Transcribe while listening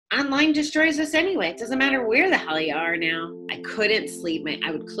online destroys us anyway. It doesn't matter where the hell you are now. I couldn't sleep. I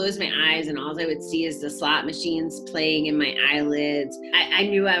would close my eyes and all I would see is the slot machines playing in my eyelids. I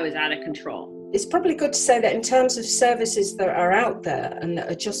knew I was out of control. It's probably good to say that in terms of services that are out there and that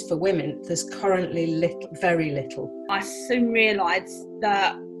are just for women, there's currently very little. I soon realised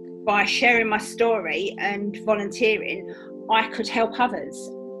that by sharing my story and volunteering, I could help others.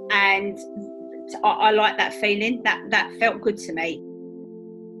 And I like that feeling. That felt good to me.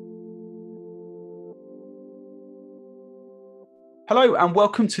 Hello and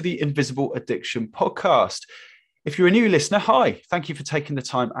welcome to the Invisible Addiction podcast. If you're a new listener, hi, thank you for taking the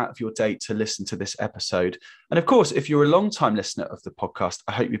time out of your day to listen to this episode. And of course, if you're a long-time listener of the podcast,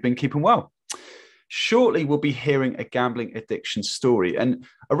 I hope you've been keeping well. Shortly, we'll be hearing a gambling addiction story. And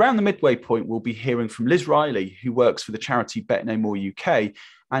around the midway point, we'll be hearing from Liz Riley, who works for the charity Betknowmore UK,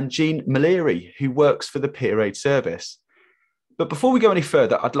 and Jean Mulleary, who works for the Peer Aid Service. But before we go any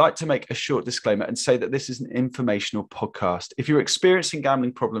further, I'd like to make a short disclaimer and say that this is an informational podcast. If you're experiencing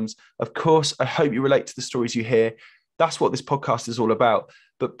gambling problems, of course, I hope you relate to the stories you hear. That's what this podcast is all about.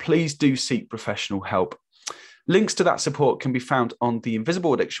 But please do seek professional help. Links to that support can be found on the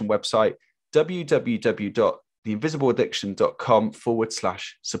Invisible Addiction website,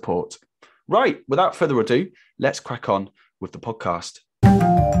 www.theinvisibleaddiction.com/support. Right, without further ado, let's crack on with the podcast.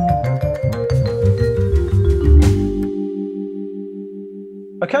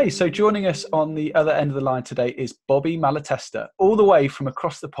 Okay, so joining us on the other end of the line today is Bobbie Malatesta, all the way from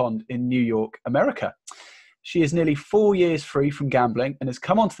across the pond in New York, America. She is nearly 4 years free from gambling and has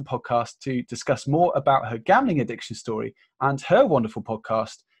come onto the podcast to discuss more about her gambling addiction story and her wonderful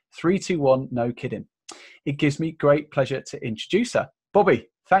podcast, 321 No Kiddin. It gives me great pleasure to introduce her. Bobbie,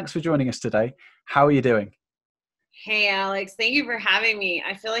 thanks for joining us today. How are you doing? Hey, Alex, thank you for having me.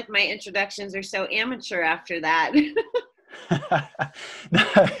 I feel like my introductions are so amateur after that. No,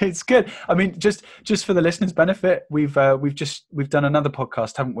 it's good. I mean, just for the listeners' benefit, we've done another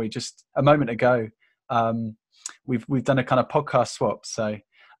podcast, haven't we? Just a moment ago, we've done a kind of podcast swap. So,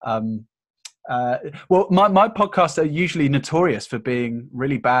 well, my podcasts are usually notorious for being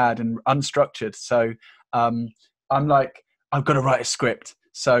really bad and unstructured. So, I'm like, I've got to write a script.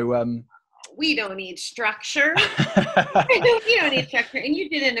 So, we don't need structure. You don't need structure. And you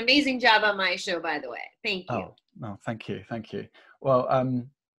did an amazing job on my show, by the way. Thank you. Oh, no, thank you. Thank you. Well,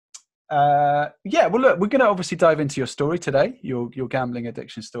 yeah, well, look, we're going to obviously dive into your story today, your gambling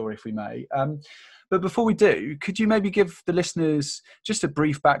addiction story, if we may. But before we do, could you maybe give the listeners just a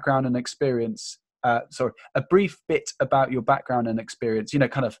brief background and experience, a brief bit about your background and experience,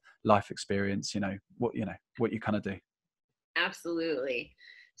 kind of life experience, what you kind of do? Absolutely.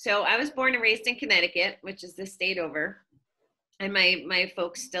 So I was born and raised in Connecticut, which is the state over, and my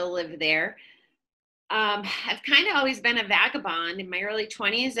folks still live there. I've kind of always been a vagabond. In my early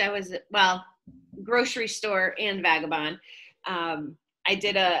 20s, I was, grocery store and vagabond. I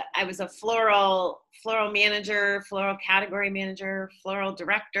was a floral manager, floral category manager, floral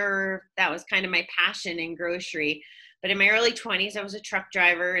director. That was kind of my passion in grocery. But in my early 20s, I was a truck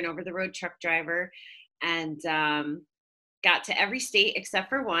driver, an over-the-road truck driver, and got to every state except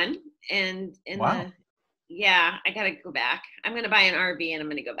for one. And I got to go back. I'm going to buy an RV and I'm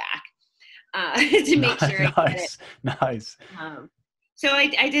going to go back to make sure I get it. Nice. So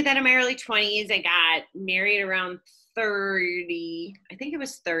I did that in my early 20s. I got married around 30. I think it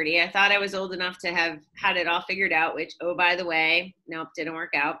was 30. I thought I was old enough to have had it all figured out, which, oh, by the way, nope, didn't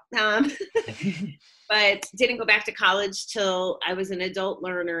work out. But didn't go back to college till I was an adult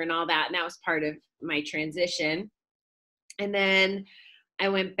learner and all that. And that was part of my transition. And then I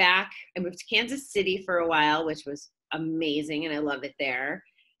went back. I moved to Kansas City for a while, which was amazing, and I love it there.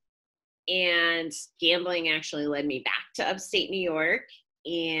 And gambling actually led me back to upstate New York.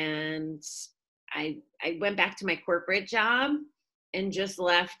 And I went back to my corporate job and just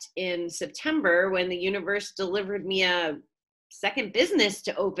left in September when the universe delivered me a second business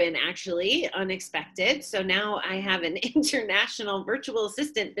to open, actually, unexpected. So now I have an international virtual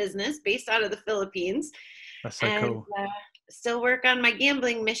assistant business based out of the Philippines. That's so cool. Still work on my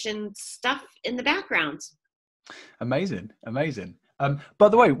gambling mission stuff in the background. Amazing. By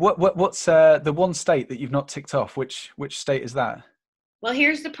the way, what's the one state that you've not ticked off? Which state is that? Well,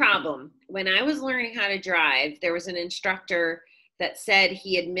 here's the problem. When I was learning how to drive, there was an instructor that said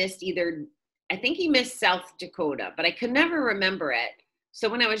he had missed I think he missed South Dakota, but I could never remember it. So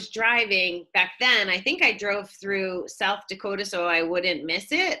when I was driving back then, I think I drove through South Dakota so I wouldn't miss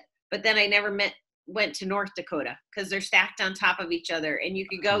it. But then I never went to North Dakota because they're stacked on top of each other and you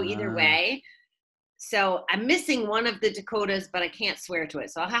could go either way. So I'm missing one of the Dakotas, but I can't swear to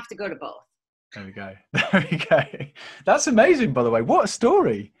it. So I'll have to go to both. There we go. That's amazing, by the way. What a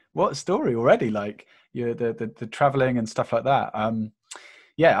story. what a story already! Like the traveling and stuff like that.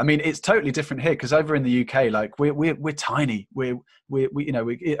 Yeah, I mean, it's totally different here because over in the UK, like we're tiny. We you know,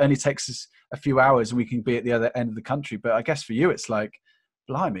 it only takes us a few hours and we can be at the other end of the country. But I guess for you, it's like,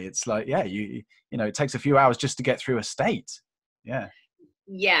 blimey, it's like, yeah, you know, it takes a few hours just to get through a state. Yeah.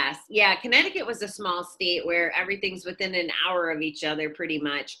 Yes. Yeah. Connecticut was a small state where everything's within an hour of each other pretty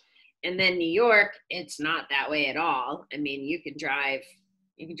much. And then New York, it's not that way at all. I mean, you can drive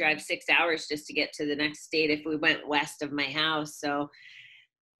 6 hours just to get to the next state if we went west of my house. So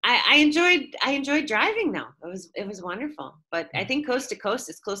I enjoyed driving though. It was wonderful. But I think coast to coast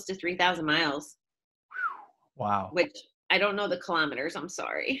is close to 3,000 miles. Wow. Which I don't know the kilometers. I'm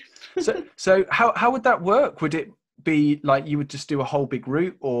sorry. So how would that work? Would it be like you would just do a whole big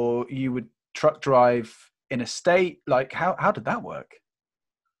route, or you would truck drive in a state? Like how did that work?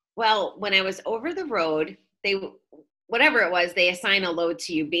 Well, when I was over the road, whatever it was, they assign a load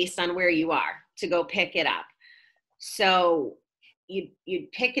to you based on where you are to go pick it up. So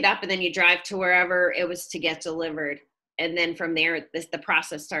you'd pick it up and then you drive to wherever it was to get delivered. And then from there, the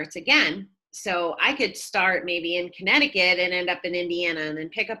process starts again. So I could start maybe in Connecticut and end up in Indiana, and then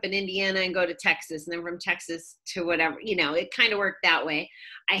pick up in Indiana and go to Texas, and then from Texas to whatever, you know, it kind of worked that way.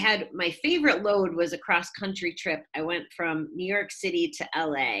 My favorite load was a cross country trip. I went from New York City to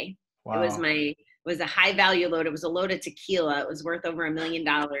LA. Wow. It was a high value load. It was a load of tequila. It was worth over $1 million.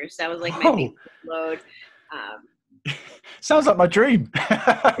 That was like my favorite load. Sounds like my dream.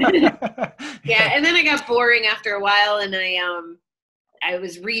 Yeah. And then I got boring after a while, and I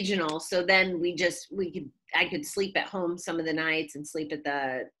was regional. So then I could sleep at home some of the nights and sleep at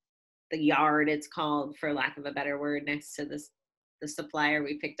the yard, it's called, for lack of a better word, next to the supplier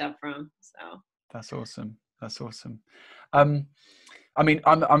we picked up from. So that's awesome. I mean,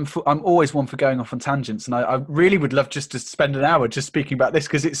 I'm always one for going off on tangents, and I really would love just to spend an hour just speaking about this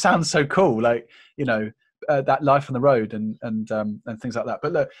because it sounds so cool, like, you know, that life on the road and things like that.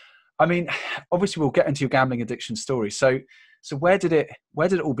 But look, I mean, obviously we'll get into your gambling addiction story. So where did it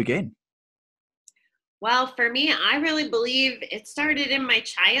all begin? Well, for me, I really believe it started in my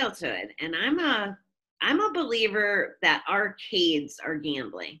childhood, and I'm a believer that arcades are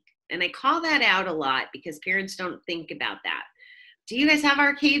gambling. And I call that out a lot because parents don't think about that. Do you guys have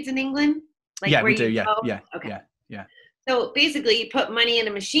arcades in England? Like, yeah, we do. Yeah. Okay. Yeah. So basically you put money in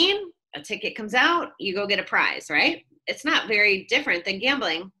a machine, a ticket comes out, you go get a prize, right? It's not very different than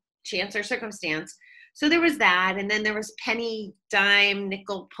gambling, chance or circumstance. So there was that. And then there was penny, dime,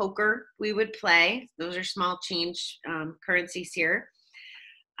 nickel poker we would play. Those are small change currencies here.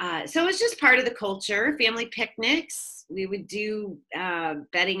 So it was just part of the culture. Family picnics. We would do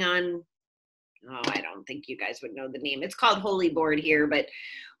betting on, I don't think you guys would know the name. It's called Holy Board here, but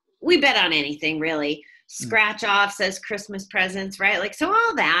we bet on anything really. Scratch offs as Christmas presents, right? Like, so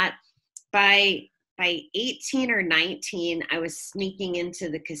all that. By 18 or 19, I was sneaking into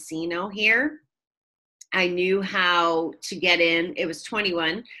the casino here. I knew how to get in. It was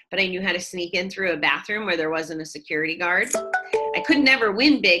 21, but I knew how to sneak in through a bathroom where there wasn't a security guard. I could never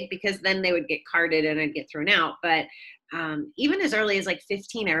win big because then they would get carded and I'd get thrown out. But even as early as like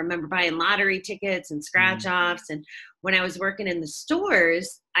 15, I remember buying lottery tickets and scratch offs. And when I was working in the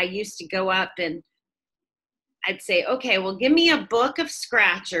stores, I used to go up and I'd say, okay, well, give me a book of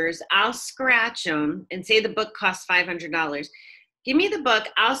scratchers. I'll scratch them, and say the book costs $500. Give me the book.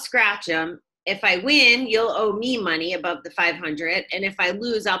 I'll scratch them. If I win, you'll owe me money above the 500. And if I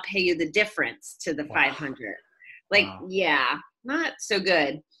lose, I'll pay you the difference to the 500. Like, yeah, not so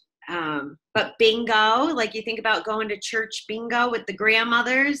good. But bingo, like you think about going to church bingo with the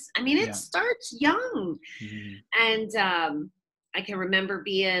grandmothers. I mean, it starts young. And I can remember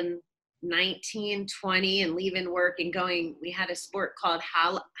being 19, 20 and leaving work and going, we had a sport called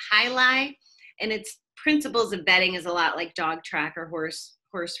highlight, and its principles of betting is a lot like dog track or horse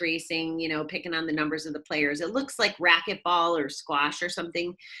racing, you know, picking on the numbers of the players. It looks like racquetball or squash or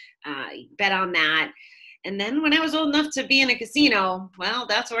something. Bet on that. And then when I was old enough to be in a casino, well,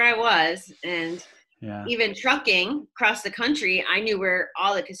 that's where I was. And even trucking across the country, I knew where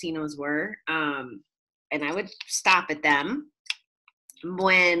all the casinos were. And I would stop at them.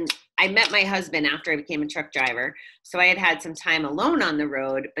 When I met my husband after I became a truck driver, so I had some time alone on the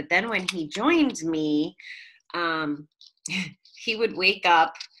road. But then when he joined me, he would wake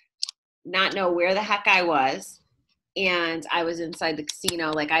up, not know where the heck I was. And I was inside the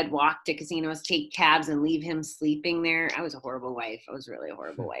casino. Like, I'd walk to casinos, take cabs, and leave him sleeping there. I was a horrible wife. I was really a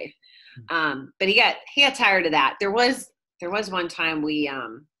horrible wife. But he got tired of that. There was one time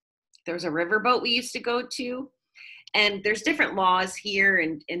there was a riverboat we used to go to, and there's different laws here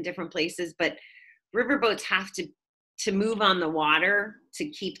and in different places, but riverboats have to to move on the water to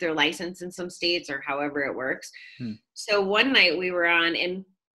keep their license in some states or however it works. So one night we were on and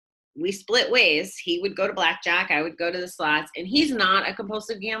we split ways. He would go to blackjack, I would go to the slots, and he's not a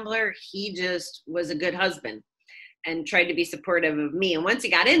compulsive gambler. He just was a good husband and tried to be supportive of me. And once he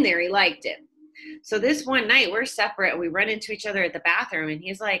got in there, he liked it. So this one night we're separate and we run into each other at the bathroom and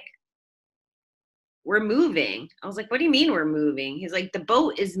he's like, we're moving. I was like, what do you mean we're moving? He's like, the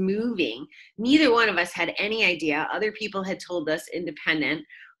boat is moving. Neither one of us had any idea. Other people had told us independent.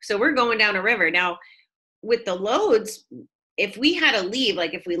 So we're going down a river. Now, with the loads, if we had to leave,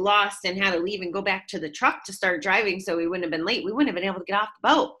 like if we lost and had to leave and go back to the truck to start driving so we wouldn't have been late, we wouldn't have been able to get off the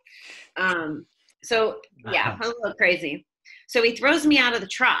boat. So yeah, a little crazy. So he throws me out of the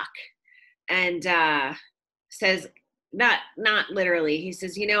truck and says, not literally, he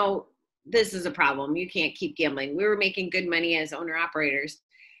says, you know, this is a problem. You can't keep gambling. We were making good money as owner operators.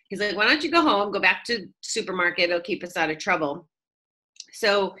 He's like, why don't you go home, go back to supermarket. It'll keep us out of trouble.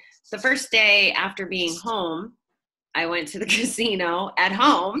 So the first day after being home, I went to the casino at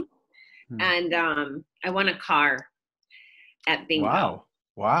home and I won a car at bingo.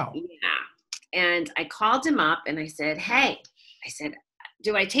 Wow. Yeah. And I called him up and I said, hey,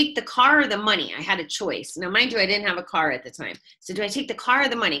 do I take the car or the money? I had a choice. Now, mind you, I didn't have a car at the time. So do I take the car or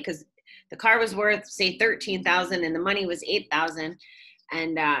the money? Because the car was worth, say, $13,000 and the money was $8,000.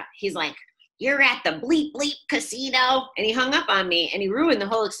 And he's like, you're at the bleep bleep casino. And he hung up on me and he ruined the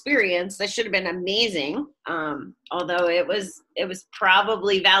whole experience. That should have been amazing. Although it was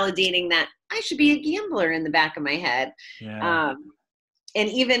probably validating that I should be a gambler in the back of my head. Yeah. And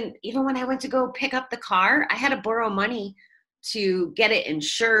even when I went to go pick up the car, I had to borrow money to get it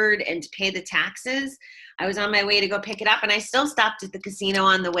insured and to pay the taxes. I was on my way to go pick it up and I still stopped at the casino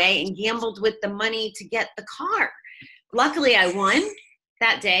on the way and gambled with the money to get the car. Luckily, I won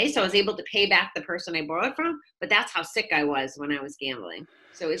that day, so I was able to pay back the person I borrowed from, but that's how sick I was when I was gambling.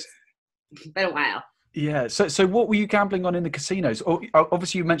 So it's been a while. Yeah. So what were you gambling on in the casinos?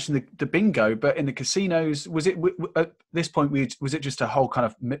 Obviously, you mentioned the bingo, but in the casinos, was it at this point, was it just a whole kind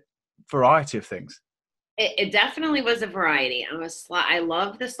of variety of things? It definitely was a variety. I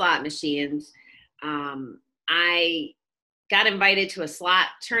love the slot machines. I got invited to a slot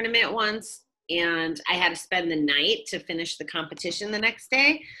tournament once and I had to spend the night to finish the competition the next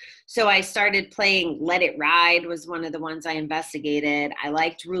day. So I started playing Let It Ride was one of the ones I investigated. I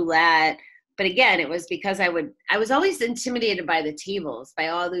liked roulette, but again, it was because I was always intimidated by the tables, by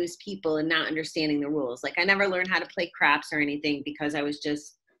all those people and not understanding the rules. Like I never learned how to play craps or anything because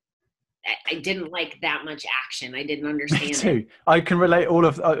I didn't like that much action. I didn't understand. Me too. I can relate all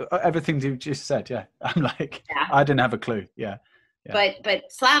of everything you just said. Yeah. I'm like, yeah. I didn't have a clue. Yeah.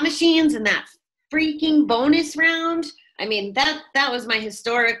 But slot machines and that freaking bonus round. I mean, that was my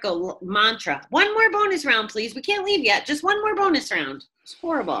historical mantra. One more bonus round, please. We can't leave yet. Just one more bonus round. It's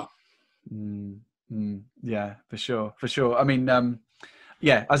horrible. Yeah, for sure. I mean,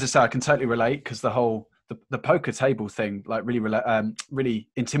 yeah, as I say, I can totally relate because the poker table thing like really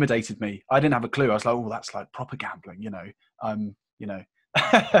intimidated me. I didn't have a clue. I was like, oh, that's like proper gambling, you know.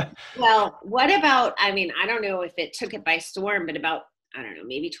 Well, what about, I mean, I don't know if it took it by storm, but about, I don't know,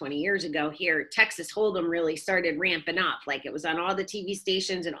 maybe 20 years ago here, Texas Hold'em really started ramping up. Like it was on all the TV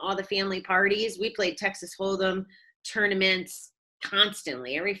stations and all the family parties. We played Texas Hold'em tournaments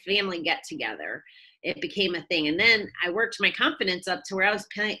constantly, every family get together. It became a thing. And then I worked my confidence up to where I was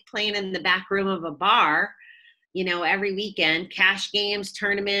playing in the back room of a bar, you know, every weekend, cash games,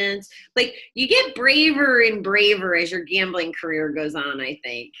 tournaments. Like you get braver and braver as your gambling career goes on, I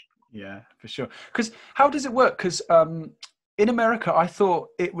think. Yeah, for sure. Because how does it work? Because in America, I thought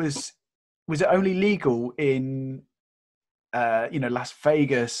was it only legal in, Las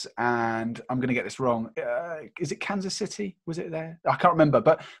Vegas and I'm going to get this wrong. Is it Kansas City? Was it there? I can't remember.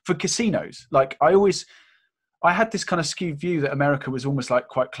 But for casinos, like I had this kind of skewed view that America was almost like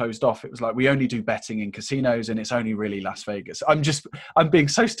quite closed off. It was like, we only do betting in casinos and it's only really Las Vegas. I'm being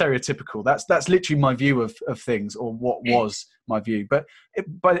so stereotypical. That's literally my view of things, or what was my view. But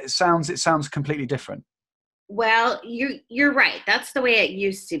it sounds completely different. Well, you're right. That's the way it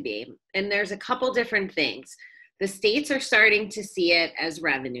used to be. And there's a couple different things. The states are starting to see it as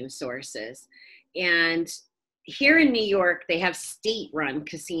revenue sources. And here in New York, they have state-run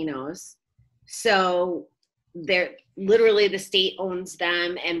casinos. So they're literally, the state owns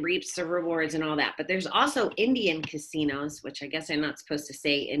them and reaps the rewards and all that. But there's also Indian casinos, which I guess I'm not supposed to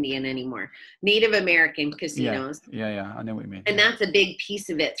say Indian anymore. Native American casinos. Yeah. I know what you mean. And that's a big piece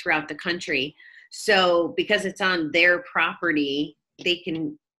of it throughout the country. So because it's on their property, they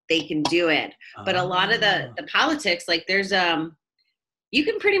can do it. But a lot of the politics, like there's you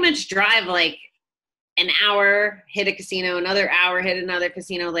can pretty much drive like an hour, hit a casino, another hour, hit another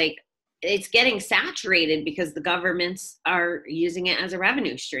casino. Like, it's getting saturated because the governments are using it as a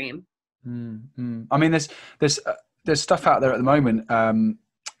revenue stream. Mm-hmm. I mean, there's stuff out there at the moment.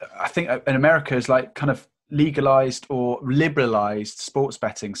 I think in America is like kind of legalized or liberalized sports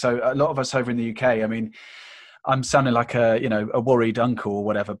betting. So a lot of us over in the UK, I mean, I'm sounding like a worried uncle or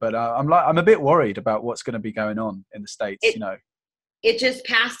whatever, but I'm a bit worried about what's going to be going on in the States. It just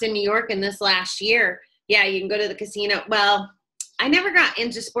passed in New York in this last year. Yeah, you can go to the casino. Well, I never got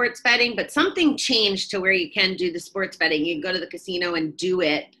into sports betting, but something changed to where you can do the sports betting. You can go to the casino and do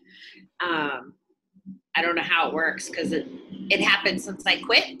it. I don't know how it works because it happened since I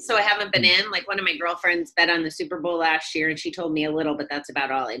quit, so I haven't been in. Like, one of my girlfriends bet on the Super Bowl last year, and she told me a little, but that's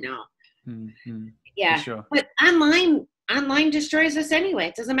about all I know. Mm-hmm. Yeah, sure. But online destroys us anyway.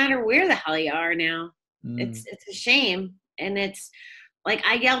 It doesn't matter where the hell you are now. It's a shame. And it's like,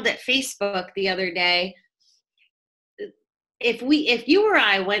 I yelled at Facebook the other day. If you or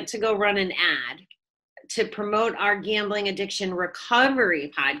I went to go run an ad to promote our gambling addiction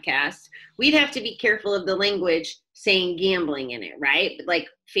recovery podcast, we'd have to be careful of the language saying gambling in it, right? Like,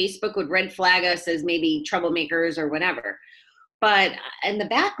 Facebook would red flag us as maybe troublemakers or whatever. But in the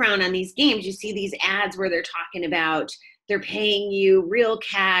background on these games, you see these ads where they're talking about they're paying you real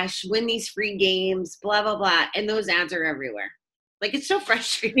cash, win these free games, blah, blah, blah. And those ads are everywhere. Like, it's so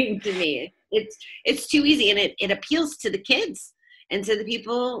frustrating to me. It's too easy. And it appeals to the kids and to the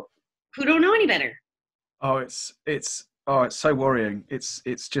people who don't know any better. Oh, it's so worrying. It's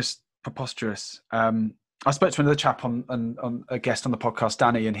just preposterous. I spoke to another chap on a guest on the podcast,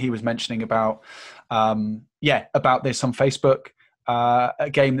 Danny, and he was mentioning about this on Facebook, a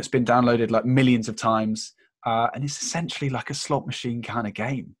game that's been downloaded like millions of times, and it's essentially like a slot machine kind of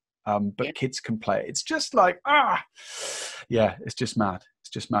game, but kids can play it. It's just like it's just mad. It's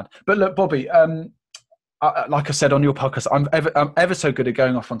just mad. But look, Bobbie, like I said on your podcast, I'm ever so good at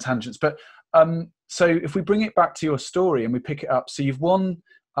going off on tangents. But so if we bring it back to your story and we pick it up, so you've won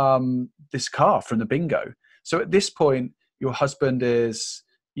this car from the bingo. So at this point, your husband is,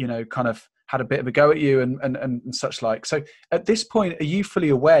 kind of had a bit of a go at you and such like. So at this point, are you fully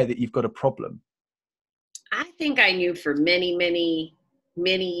aware that you've got a problem? I think I knew for many, many,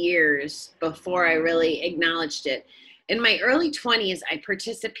 many years before I really acknowledged it. In my early 20s, I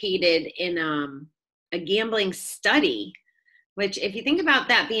participated in a gambling study, which, if you think about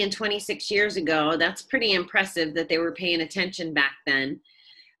that being 26 years ago, that's pretty impressive that they were paying attention back then.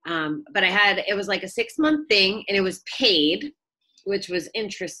 But it was like a 6-month thing, and it was paid, which was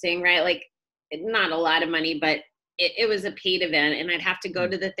interesting, right? Like, not a lot of money, but it was a paid event, and I'd have to go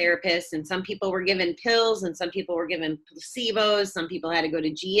to the therapist, and some people were given pills and some people were given placebos. Some people had to go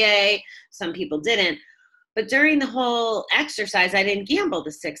to GA, some people didn't. But during the whole exercise, I didn't gamble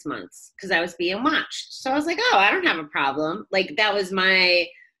the 6 months because I was being watched. So I was like, oh, I don't have a problem. Like, that was my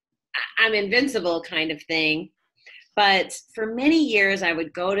I'm invincible kind of thing. But for many years, I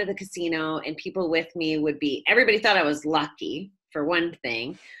would go to the casino and people with me everybody thought I was lucky, for one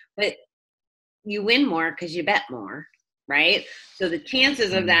thing, but you win more because you bet more, right? So the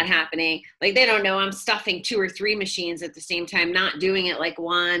chances of that happening, like, they don't know I'm stuffing 2 or 3 machines at the same time, not doing it like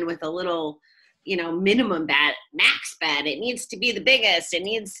one with a little, minimum bet, max bet. It needs to be the biggest. It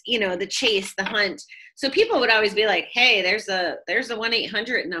needs, the chase, the hunt. So people would always be like, hey, there's a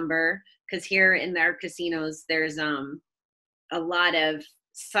 1-800 number. Because here in our casinos, there's a lot of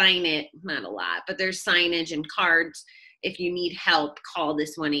not a lot, but there's signage and cards. If you need help, call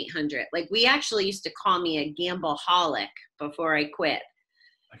this 1-800. Like, we actually used to call me a gambleaholic before I quit.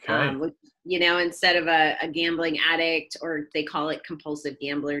 Okay. Instead of a gambling addict, or they call it compulsive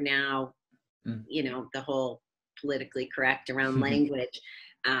gambler now, the whole politically correct around language.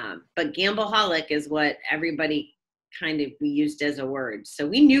 But gambleaholic is what everybody kind of we used as a word. So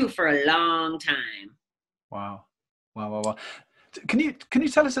we knew for a long time. Wow. Can you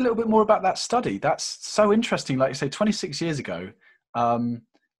tell us a little bit more about that study? That's so interesting. Like you say, 26 years ago, a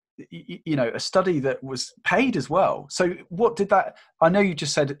study that was paid as well. So what did that, I know you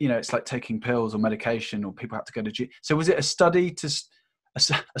just said, it's like taking pills or medication, or people have to go to gym. So was it a study to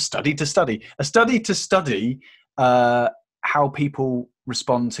study how people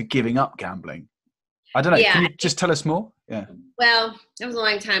respond to giving up gambling? I don't know. Yeah. Can you just tell us more? Yeah. Well, it was a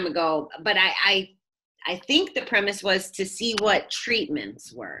long time ago, but I think the premise was to see what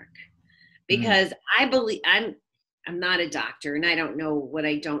treatments work, because I believe I'm not a doctor and I don't know what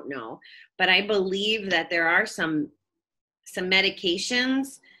I don't know, but I believe that there are some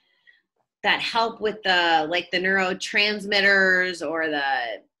medications that help with the neurotransmitters or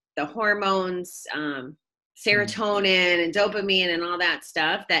the hormones, serotonin and dopamine and all that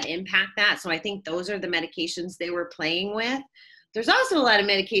stuff that impact that. So I think those are the medications they were playing with. There's also a lot of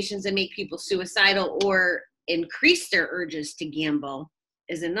medications that make people suicidal or increase their urges to gamble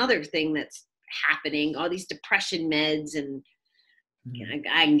is another thing that's happening. All these depression meds and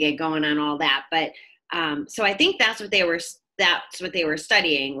I can get going on all that. But so I think that's what they were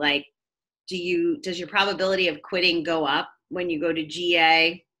studying. Like, does your probability of quitting go up when you go to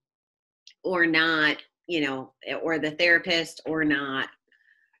GA or not, or the therapist or not?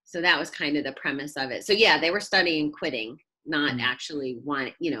 So that was kind of the premise of it. So yeah, they were studying quitting, not actually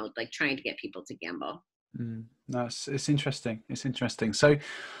like trying to get people to gamble. No, it's interesting. It's interesting. So,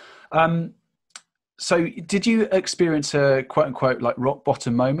 so did you experience a quote unquote like rock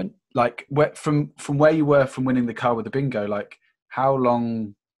bottom moment? Like from where you were from winning the car with the bingo, like how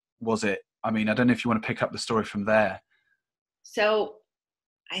long was it? I mean, I don't know if you want to pick up the story from there. So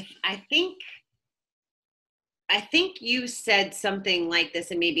I think you said something like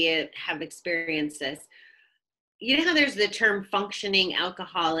this, and maybe I have experienced this. You know how there's the term functioning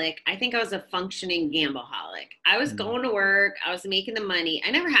alcoholic? I think I was a functioning gambleaholic. I was going to work. I was making the money.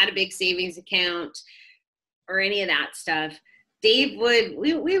 I never had a big savings account or any of that stuff. Dave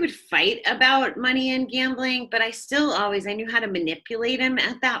we would fight about money and gambling, but I knew how to manipulate him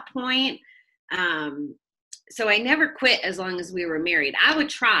at that point. So I never quit as long as we were married. I would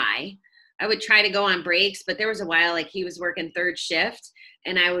try to go on breaks, but there was a while like he was working third shift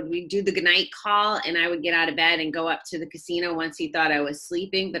and we'd do the goodnight call and I would get out of bed and go up to the casino once he thought I was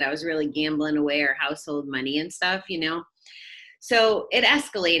sleeping, but I was really gambling away our household money and stuff, So it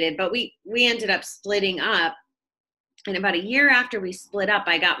escalated, but we ended up splitting up. And about a year after we split up,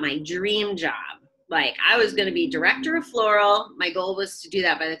 I got my dream job. Like I was going to be director of floral. My goal was to do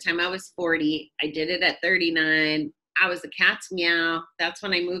that by the time I was 40. I did it at 39. I was the cat's meow. That's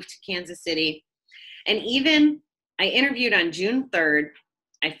when I moved to Kansas City. And even I interviewed on June 3rd.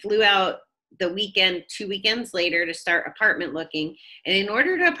 I flew out the weekend, 2 weekends later to start apartment looking. And in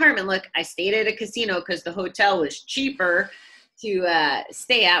order to apartment look, I stayed at a casino because the hotel was cheaper to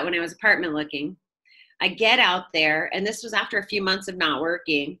stay at when I was apartment looking. I get out there, and this was after a few months of not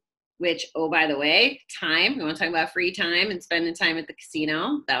working, which, oh, by the way, time, you want to talk about free time and spending time at the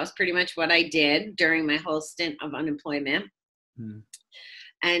casino. That was pretty much what I did during my whole stint of unemployment.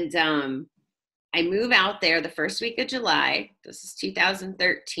 And I move out there the first week of July. This is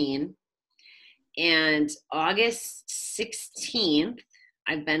 2013. And August 16th,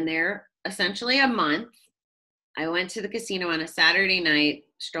 I've been there essentially a month. I went to the casino on a Saturday night,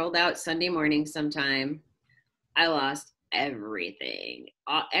 strolled out Sunday morning sometime. I lost everything,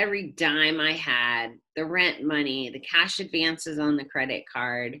 every dime I had, the rent money, the cash advances on the credit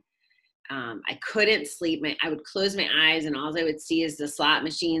card. I couldn't sleep. I would close my eyes and all I would see is the slot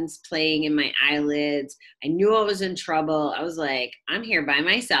machines playing in my eyelids. I knew I was in trouble. I was like, I'm here by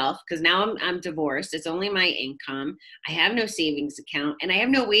myself because now I'm divorced. It's only my income. I have no savings account and I have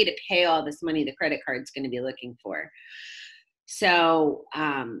no way to pay all this money the credit card's going to be looking for. So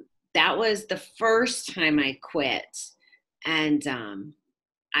that was the first time I quit. And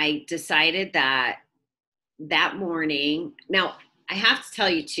I decided that morning, now I have to tell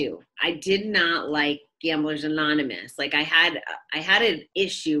you too, I did not like Gamblers Anonymous. Like I had an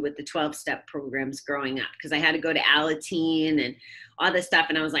issue with the 12-step programs growing up because I had to go to Alateen and all this stuff.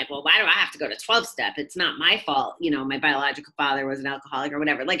 And I was like, well, why do I have to go to 12-step? It's not my fault. My biological father was an alcoholic or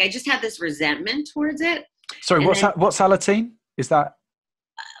whatever. Like I just had this resentment towards it. Sorry, what's Alateen? Is that?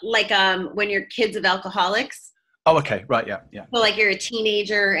 Like when you're kids of alcoholics. Oh, okay. Right. Yeah. Well, like you're a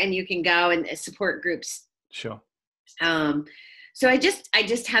teenager and you can go and support groups. Sure. So I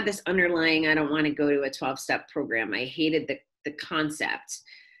just had this underlying, I don't want to go to a 12-step program. I hated the concept.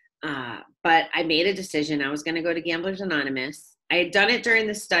 But I made a decision. I was going to go to Gamblers Anonymous. I had done it during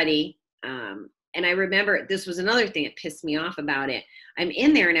the study. And I remember this was another thing that pissed me off about it. I'm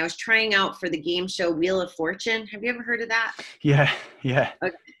in there and I was trying out for the game show Wheel of Fortune. Have you ever heard of that? Yeah.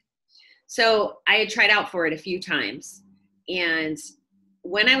 Okay. So I had tried out for it a few times. And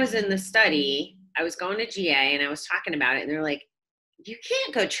when I was in the study, I was going to GA and I was talking about it and they're like, you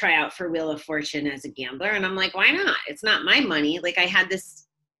can't go try out for Wheel of Fortune as a gambler. And I'm like, why not? It's not my money. Like I had this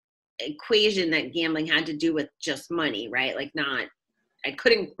equation that gambling had to do with just money, right? Like I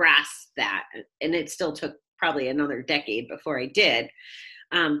couldn't grasp that. And it still took probably another decade before I did.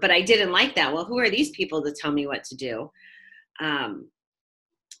 But I didn't like that. Well, who are these people to tell me what to do?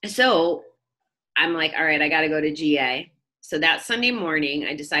 So I'm like, all right, I got to go to GA. So that Sunday morning,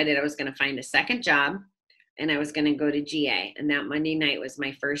 I decided I was going to find a second job and I was going to go to GA. And that Monday night was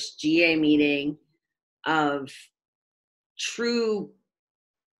my first GA meeting of true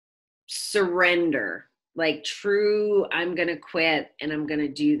surrender like true, I'm going to quit and I'm going to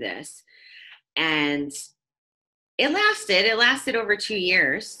do this. And it lasted over 2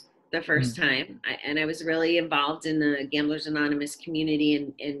 years the first time. And I was really involved in the Gamblers Anonymous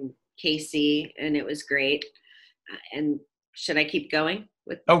community in KC, and it was great. And should I keep going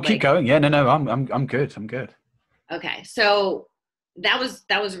with? Oh, keep going. Yeah, no, I'm good. I'm good. Okay. So that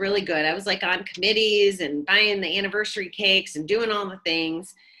was really good. I was like on committees and buying the anniversary cakes and doing all the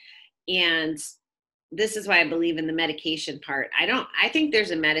things. And this is why I believe in the medication part. I think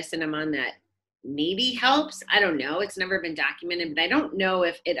there's a medicine I'm on that maybe helps. I don't know. It's never been documented, but I don't know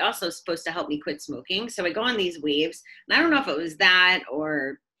if it also is supposed to help me quit smoking. So I go on these waves, and I don't know if it was that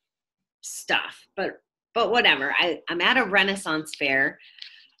or stuff, but whatever. I'm at a Renaissance fair.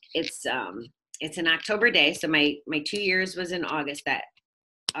 It's an October day. So my 2 years was in August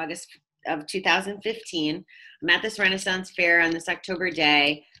of 2015. I'm at this Renaissance fair on this October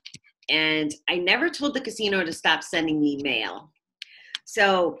day. And I never told the casino to stop sending me mail.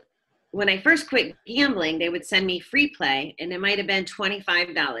 So when I first quit gambling, they would send me free play, and it might have been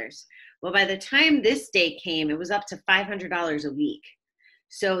 $25. Well, by the time this day came, it was up to $500 a week.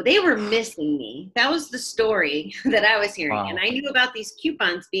 So they were missing me. That was the story that I was hearing. Wow. And I knew about these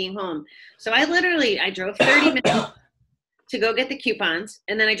coupons being home. So I drove 30 minutes to go get the coupons.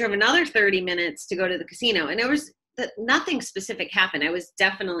 And then I drove another 30 minutes to go to the casino. And nothing specific happened. I was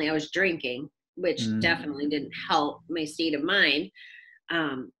drinking, which definitely didn't help my state of mind.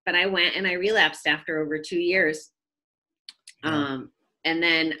 But I went and I relapsed after over 2 years. And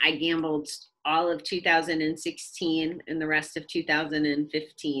then I gambled all of 2016 and the rest of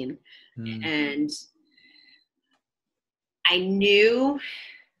 2015. And I knew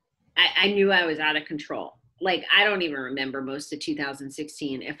I was out of control. Like, I don't even remember most of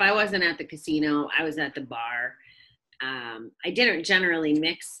 2016. If I wasn't at the casino, I was at the bar. I didn't generally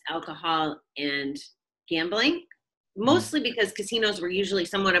mix alcohol and gambling, mostly because casinos were usually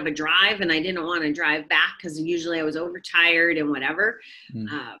somewhat of a drive, and I didn't want to drive back because usually I was overtired and whatever.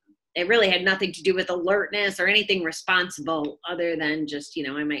 It really had nothing to do with alertness or anything responsible other than just,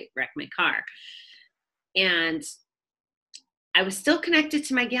 I might wreck my car. And I was still connected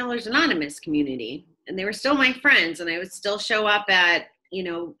to my Gamblers Anonymous community, and they were still my friends, and I would still show up at,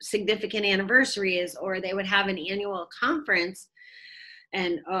 significant anniversaries, or they would have an annual conference.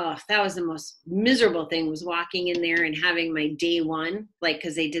 And that was the most miserable thing, was walking in there and having my day one,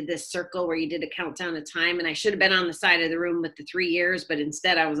 because they did this circle where you did a countdown of time, and I should have been on the side of the room with the 3 years, but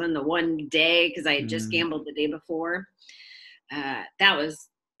instead I was on the one day because I had just gambled the day before. That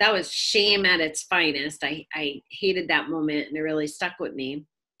was shame at its finest. I hated that moment, and it really stuck with me.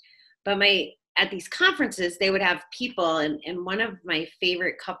 But at these conferences, they would have people, and one of my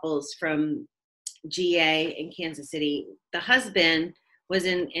favorite couples from GA in Kansas City, the husband was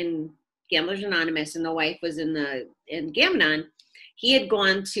in Gamblers Anonymous and the wife was in Gam-Anon. He had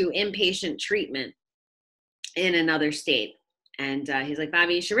gone to inpatient treatment in another state. And he's like,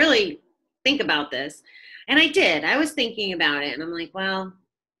 Bobbie, you should really think about this. And I did. I was thinking about it. And I'm like, well,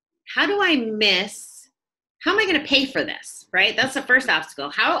 how am I going to pay for this? Right? That's the first obstacle.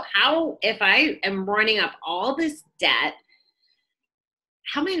 How, if I am running up all this debt,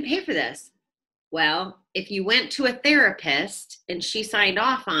 how am I going to pay for this? Well, if you went to a therapist and she signed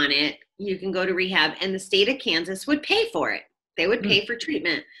off on it, you can go to rehab, and the state of Kansas would pay for it. They would pay for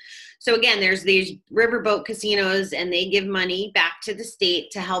treatment. So again, there's these riverboat casinos, and they give money back to the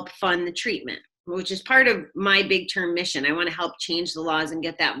state to help fund the treatment, which is part of my big term mission. I want to help change the laws and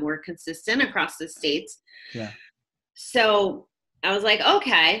get that more consistent across the states. Yeah. So I was like,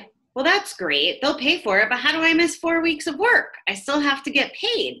 okay, well, that's great. They'll pay for it, but how do I miss 4 weeks of work? I still have to get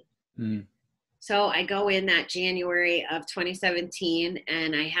paid. So I go in that January of 2017,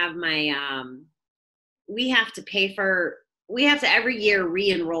 and I have my, we have to every year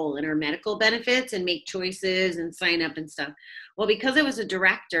re-enroll in our medical benefits and make choices and sign up and stuff. Well, because I was a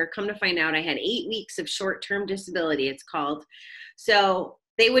director, come to find out I had 8 weeks of short-term disability, it's called. So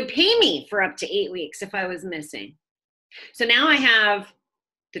they would pay me for up to 8 weeks if I was missing. So now I have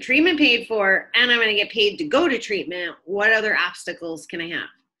the treatment paid for, and I'm going to get paid to go to treatment. What other obstacles can I have?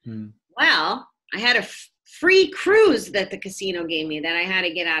 Well, I had a free cruise that the casino gave me that I had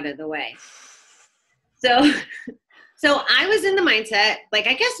to get out of the way. So I was in the mindset, I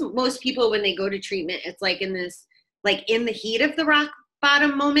guess most people, when they go to treatment, it's in the heat of the rock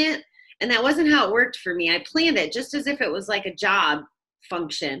bottom moment. And that wasn't how it worked for me. I planned it just as if it was like a job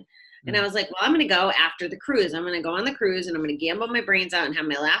function. And I was like, well, I'm going to go after the cruise. I'm going to go on the cruise, and I'm going to gamble my brains out and have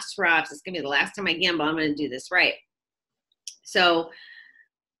my last drops. It's going to be the last time I gamble. I'm going to do this right. So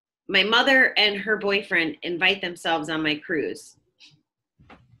my mother and her boyfriend invite themselves on my cruise.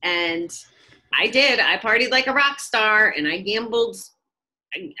 And I did. I partied like a rock star, and I gambled.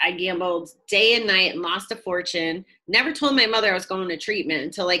 I gambled day and night and lost a fortune. Never told my mother I was going to treatment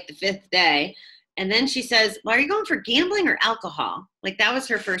until like the 5th day. And then she says, well, are you going for gambling or alcohol? Like, that was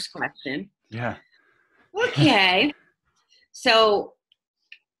her first question. Yeah. Okay. So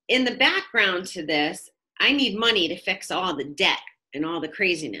in the background to this, I need money to fix all the debt and all the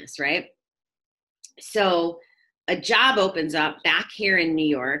craziness, right? So a job opens up back here in New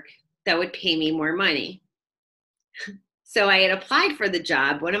York that would pay me more money. So I had applied for the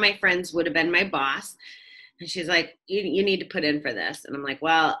job. One of my friends would have been my boss. And she's like, you need to put in for this. And I'm like,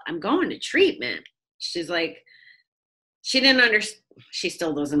 well, I'm going to treatment. She's like, she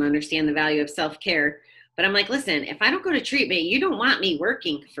still doesn't understand the value of self-care. But I'm like, listen, if I don't go to treatment, you don't want me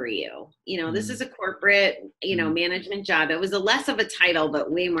working for you. You know, this is a corporate, management job. It was a less of a title,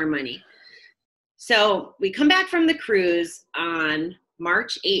 but way more money. So we come back from the cruise on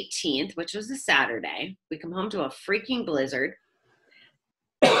March 18th, which was a Saturday. We come home to a freaking blizzard.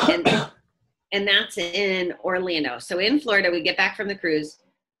 And that's in Orlando. So in Florida, we get back from the cruise.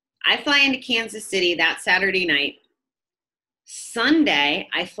 I fly into Kansas City that Saturday night. Sunday,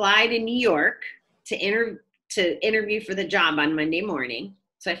 I fly to New York to interview for the job on Monday morning.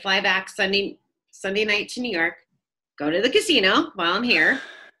 So I fly back Sunday night to New York, go to the casino while I'm here,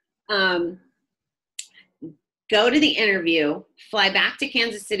 go to the interview, fly back to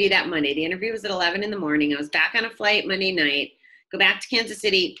Kansas City that Monday. The interview was at 11 in the morning. I was back on a flight Monday night, go back to Kansas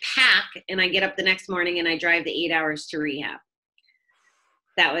City, pack, and I get up the next morning and I drive the 8 hours to rehab.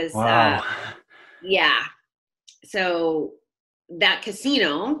 That was, wow. Yeah. So that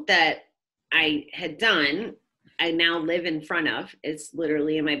casino that I had done, I now live in front of. It's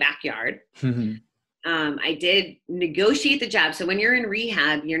literally in my backyard. I did negotiate the job. So when you're in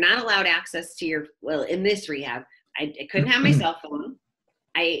rehab, you're not allowed access to in this rehab, I couldn't have my cell phone.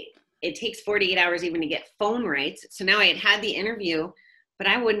 It takes 48 hours even to get phone rights. So now I had the interview, but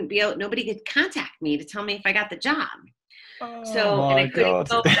I wouldn't be able, nobody could contact me to tell me if I got the job. And I couldn't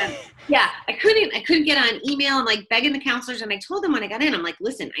go, I couldn't get on email. I'm like begging the counselors. And I told them when I got in, I'm like,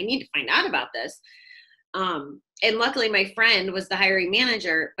 listen, I need to find out about this. And luckily my friend was the hiring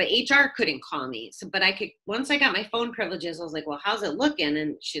manager, but HR couldn't call me. So, but I could, once I got my phone privileges, I was like, well, how's it looking?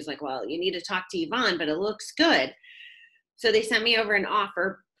 And she's like, well, you need to talk to Yvonne, but it looks good. So they sent me over an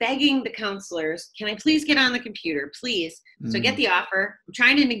offer, begging the counselors, can I please get on the computer, please? So I get the offer. I'm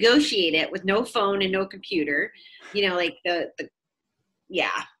trying to negotiate it with no phone and no computer, like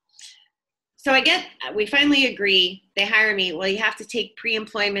So we finally agree. They hire me. Well, you have to take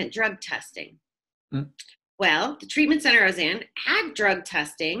pre-employment drug testing. Well, the treatment center I was in had drug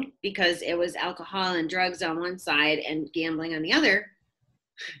testing because it was alcohol and drugs on one side and gambling on the other.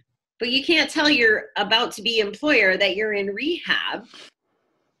 But you can't tell your about to be employer that you're in rehab.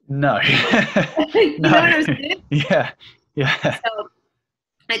 No. You know what I'm saying? Yeah. So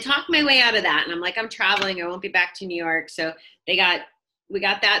I talked my way out of that, and I'm like, I'm traveling. I won't be back to New York. So we got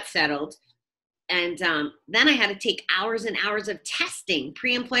that settled. And then I had to take hours and hours of testing,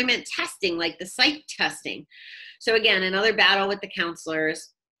 pre-employment testing, like the psych testing. So again, another battle with the counselors.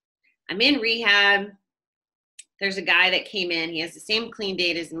 I'm in rehab. There's a guy that came in. He has the same clean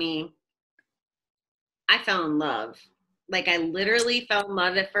date as me. I fell in love. Like, I literally fell in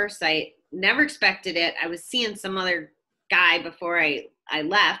love at first sight. Never expected it. I was seeing some other guy before I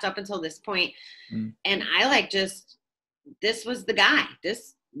left up until this point. And I this was the guy.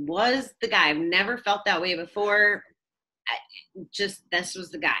 This was the guy. I've never felt that way before. This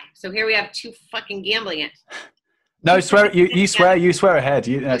was the guy. So here we have two fucking gambling it. No, swear you swear ahead.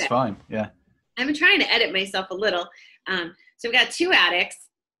 That's fine. Yeah. I've been trying to edit myself a little. So we got two addicts.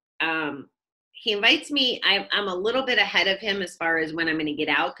 He invites me. I'm a little bit ahead of him as far as when I'm going to get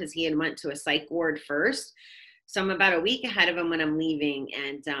out, because he had went to a psych ward first. So I'm about a week ahead of him when I'm leaving.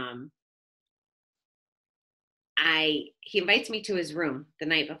 And he invites me to his room the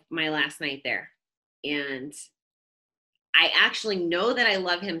night of my last night there. And I actually know that I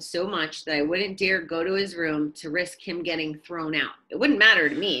love him so much that I wouldn't dare go to his room to risk him getting thrown out. It wouldn't matter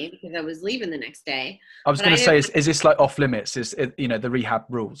to me because I was leaving the next day. I was going to say, is this like off limits? Is it, the rehab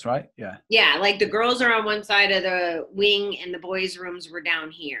rules, right? Yeah. Yeah. Like the girls are on one side of the wing and the boys' rooms were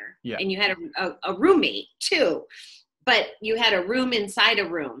down here. Yeah. And you had a roommate too, but you had a room inside a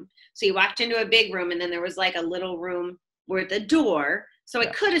room. So you walked into a big room and then there was like a little room with a door. So I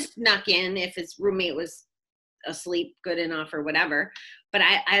could have snuck in if his roommate was asleep good enough or whatever, but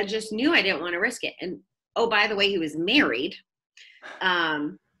I just knew I didn't want to risk it. And oh, by the way, he was married,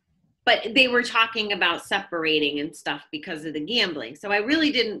 but they were talking about separating and stuff because of the gambling. So I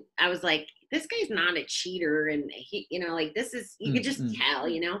really didn't. I was like, this guy's not a cheater, and he, this is, you could just tell,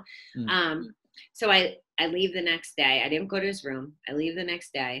 So I leave the next day. I didn't go to his room. I leave the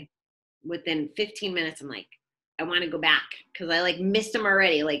next day. Within 15 minutes, I'm like, I want to go back because I like missed him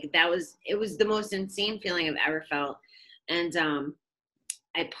already. Like it was the most insane feeling I've ever felt. And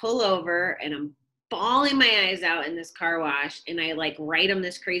I pull over and I'm bawling my eyes out in this car wash. And I like write him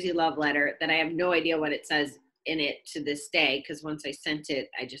this crazy love letter that I have no idea what it says in it to this day. Cause once I sent it,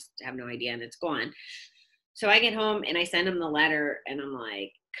 I just have no idea and it's gone. So I get home and I send him the letter and I'm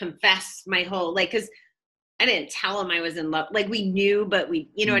like, confess my whole, like, cause I didn't tell him I was in love. Like we knew, but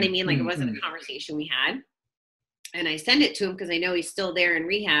you know what I mean? Like it wasn't a conversation we had. And I send it to him because I know he's still there in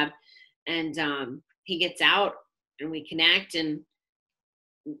rehab. And he gets out and we connect. And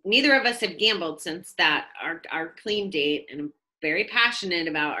neither of us have gambled since that, our clean date. And I'm very passionate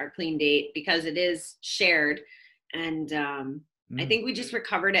about our clean date because it is shared. And I think we just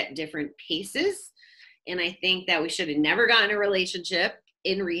recovered at different paces. And I think that we should have never gotten a relationship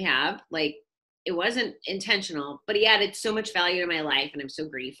in rehab. Like it wasn't intentional, but he added so much value to my life. And I'm so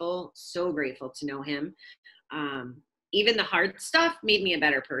grateful to know him. Even the hard stuff made me a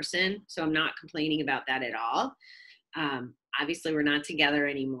better person. So I'm not complaining about that at all. Obviously we're not together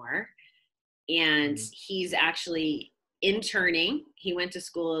anymore. And he's actually interning. He went to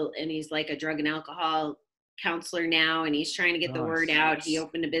school and he's like a drug and alcohol counselor now. And he's trying to get the word out. He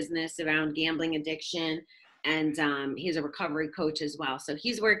opened a business around gambling addiction. And he's a recovery coach as well. So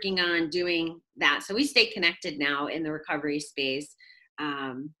he's working on doing that. So we stay connected now in the recovery space.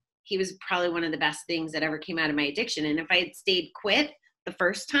 He was probably one of the best things that ever came out of my addiction. And if I had stayed quit the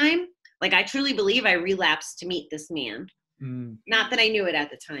first time, like I truly believe I relapsed to meet this man. Not that I knew it at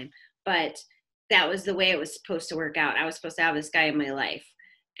the time, but that was the way it was supposed to work out. I was supposed to have this guy in my life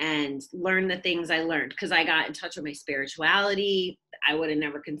and learn the things I learned because I got in touch with my spirituality. I would have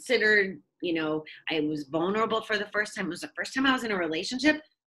never considered, you know, I was vulnerable for the first time. It was the first time I was in a relationship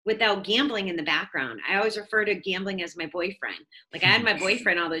without gambling in the background. I always refer to gambling as my boyfriend. Like I had my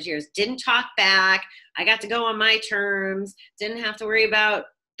boyfriend all those years, didn't talk back. I got to go on my terms, didn't have to worry about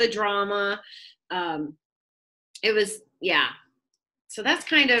the drama. It was, yeah. So that's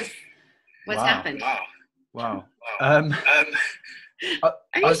kind of what's happened. Wow. Are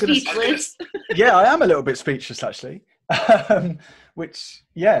you speechless? Yeah, I am a little bit speechless actually. Which,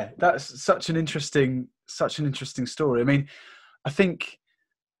 yeah, that's such an interesting story. I mean, I think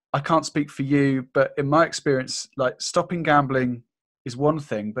I can't speak for you, but in my experience, like stopping gambling is one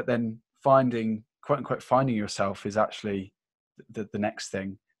thing, but then finding, quote unquote, finding yourself is actually the next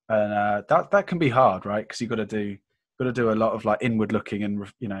thing. And that can be hard, right? Because you've got to do a lot of like inward looking and,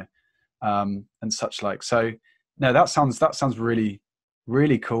 you know, and such like. So no, that sounds really,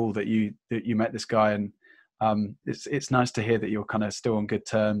 really cool that you met this guy, and it's nice to hear that you're kind of still on good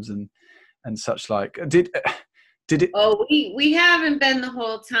terms and such like. Did it? Oh, we haven't been the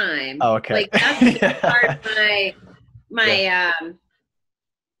whole time. Oh, okay. Like that's part of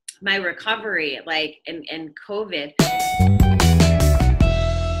my recovery, like and COVID.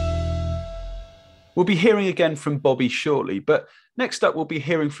 We'll be hearing again from Bobbie shortly, but next up we'll be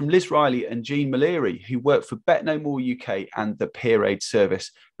hearing from Liz Riley and Jean Mulleary, who work for Betknowmore UK and the Peer Aid Service,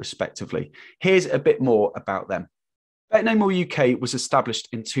 respectively. Here's a bit more about them. Betknowmore UK was established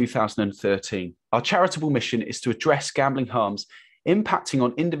in 2013. Our charitable mission is to address gambling harms impacting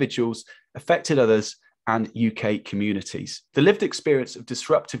on individuals, affected others, and UK communities. The lived experience of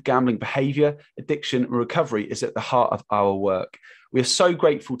disruptive gambling behaviour, addiction, and recovery is at the heart of our work. We are so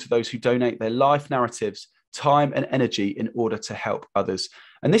grateful to those who donate their life narratives, time, and energy in order to help others.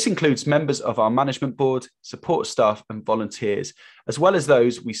 And this includes members of our management board, support staff, and volunteers, as well as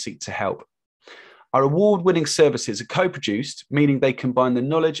those we seek to help. Our award-winning services are co-produced, meaning they combine the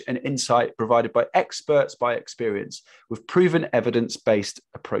knowledge and insight provided by experts by experience with proven evidence-based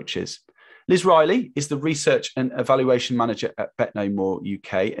approaches. Liz Riley is the Research and Evaluation Manager at Betknowmore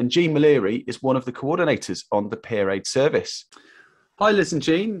UK, and Jean Mulleary is one of the coordinators on the Peer Aid Service. Hi Liz and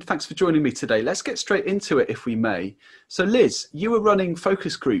Jean, thanks for joining me today. Let's get straight into it if we may. So Liz, you are running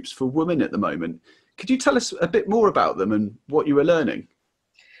focus groups for women at the moment. Could you tell us a bit more about them and what you are learning?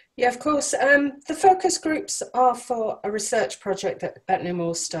 Yeah, of course. The focus groups are for a research project that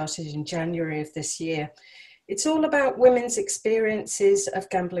Betknowmore started in January of this year. It's all about women's experiences of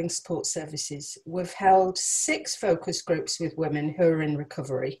gambling support services. We've held 6 focus groups with women who are in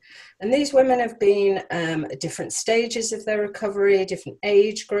recovery. And these women have been at different stages of their recovery, different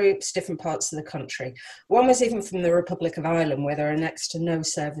age groups, different parts of the country. One was even from the Republic of Ireland, where there are next to no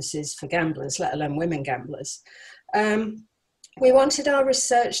services for gamblers, let alone women gamblers. We wanted our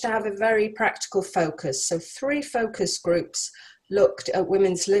research to have a very practical focus. So 3 focus groups looked at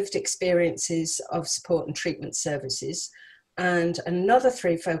women's lived experiences of support and treatment services. and another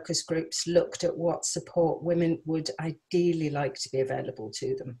 3 focus groups looked at what support women would ideally like to be available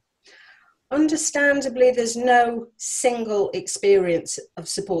to them. Understandably, there's no single experience of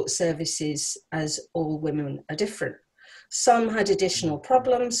support services, as all women are different. Some had additional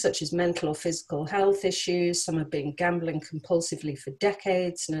problems such as mental or physical health issues. Some had been gambling compulsively for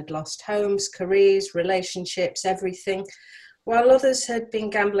decades and had lost homes, careers, relationships, everything, while others had been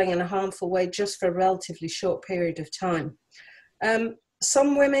gambling in a harmful way just for a relatively short period of time.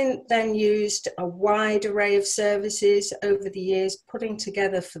 Some women then used a wide array of services over the years, putting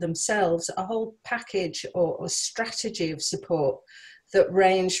together for themselves a whole package or strategy of support that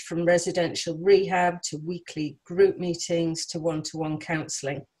ranged from residential rehab to weekly group meetings to one-to-one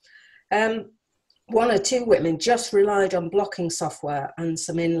counselling. 1 or 2 women just relied on blocking software and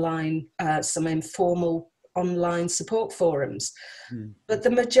some informal online support forums, but the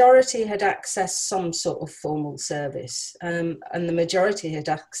majority had accessed some sort of formal service, and the majority had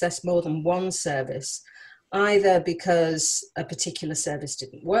accessed more than one service, either because a particular service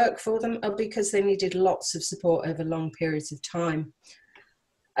didn't work for them or because they needed lots of support over long periods of time.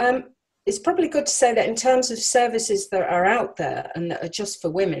 It's probably good to say that in terms of services that are out there and that are just for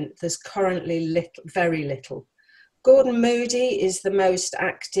women, there's currently very little. Gordon Moody is the most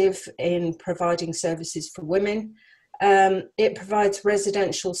active in providing services for women. It provides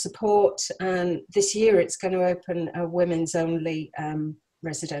residential support, and this year it's going to open a women's only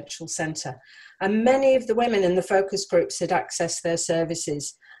residential centre. And many of the women in the focus groups had accessed their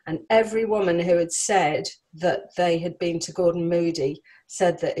services, and every woman who had said that they had been to Gordon Moody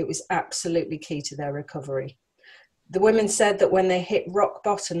said that it was absolutely key to their recovery. The women said that when they hit rock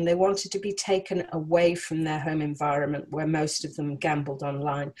bottom, they wanted to be taken away from their home environment, where most of them gambled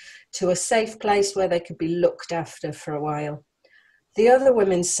online, to a safe place where they could be looked after for a while. The other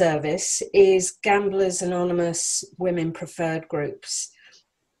women's service is Gamblers Anonymous Women Preferred Groups,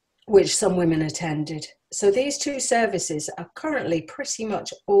 which some women attended. So these 2 services are currently pretty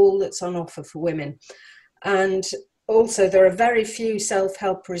much all that's on offer for women. And also, there are very few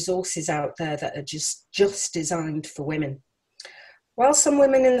self-help resources out there that are just designed for women. While some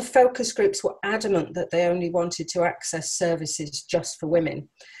women in the focus groups were adamant that they only wanted to access services just for women,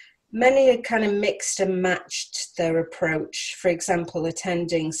 many had kind of mixed and matched their approach. For example,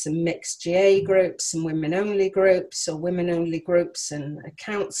 attending some mixed GA groups, some women-only groups, or women-only groups and a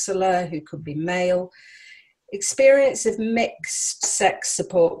counsellor who could be male. Experience of mixed sex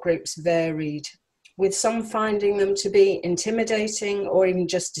support groups varied, with some finding them to be intimidating or even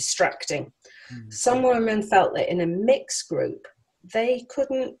just distracting. Some women felt that in a mixed group, they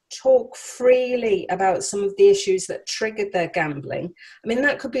couldn't talk freely about some of the issues that triggered their gambling. I mean,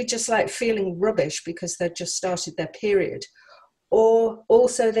 that could be just like feeling rubbish because they'd just started their period. Or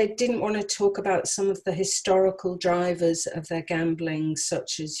also they didn't want to talk about some of the historical drivers of their gambling,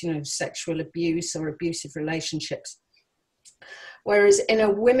 such as, sexual abuse or abusive relationships. Whereas in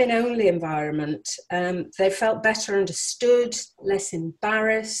a women-only environment, they felt better understood, less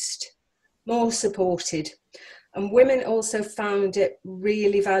embarrassed, more supported. And women also found it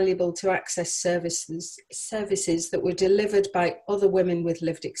really valuable to access services that were delivered by other women with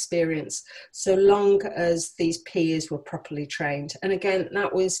lived experience, so long as these peers were properly trained. And again,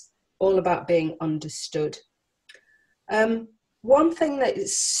 that was all about being understood. One thing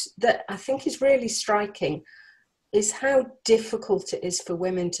that I think is really striking is how difficult it is for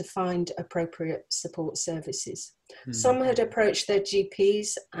women to find appropriate support services. Some had approached their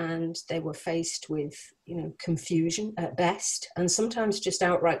GPs and they were faced with, confusion at best, and sometimes just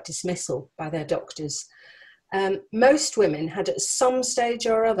outright dismissal by their doctors. Most women had at some stage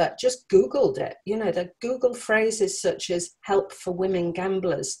or other just Googled it, they Googled phrases such as help for women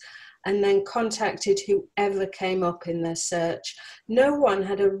gamblers, and then contacted whoever came up in their search. No one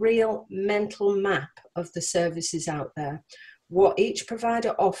had a real mental map of the services out there, what each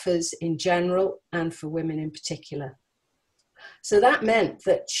provider offers in general and for women in particular. So that meant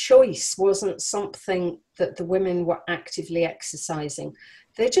that choice wasn't something that the women were actively exercising.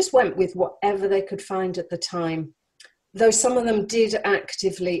 They just went with whatever they could find at the time, though some of them did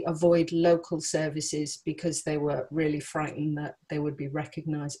actively avoid local services because they were really frightened that they would be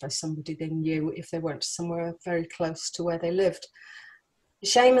recognised by somebody they knew if they went somewhere very close to where they lived.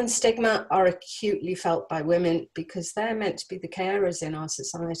 Shame and stigma are acutely felt by women because they're meant to be the carers in our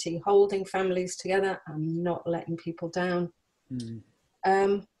society, holding families together and not letting people down.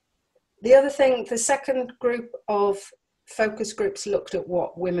 The other thing, the second group of focus groups looked at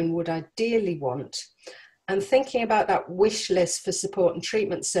what women would ideally want. And thinking about that wish list for support and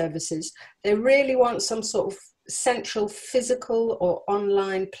treatment services, they really want some sort of central physical or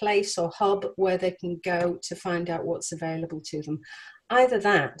online place or hub where they can go to find out what's available to them. Either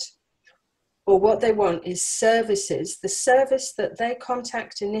that, or what they want is services, the service that they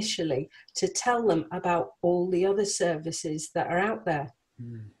contact initially to tell them about all the other services that are out there.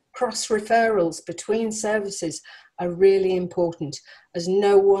 Cross referrals between services are really important, as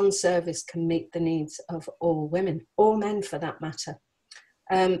no one service can meet the needs of all women, or men for that matter.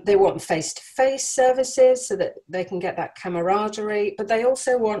 They want face-to-face services so that they can get that camaraderie, but they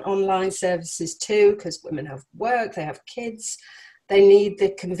also want online services too, because women have work, they have kids, they need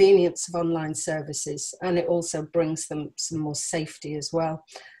the convenience of online services, and it also brings them some more safety as well.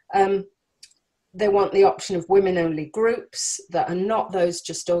 They want the option of women-only groups that are not those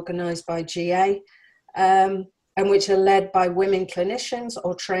just organised by GA, and which are led by women clinicians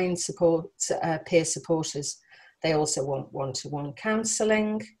or trained peer supporters. They also want one-to-one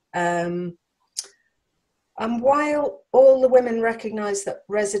counselling. And while all the women recognise that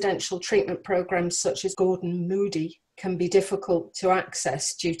residential treatment programmes such as Gordon Moody can be difficult to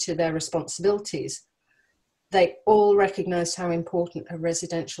access due to their responsibilities, they all recognise how important a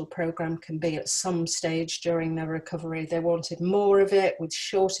residential programme can be at some stage during their recovery. They wanted more of it with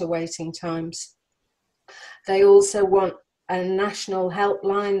shorter waiting times. They also want a national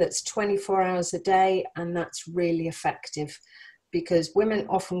helpline that's 24 hours a day, and that's really effective because women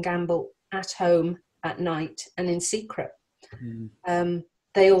often gamble at home, at night, and in secret.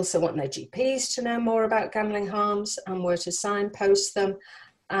 They also want their GPs to know more about gambling harms and where to signpost them.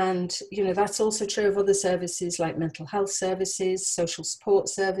 And, you know, that's also true of other services like mental health services, social support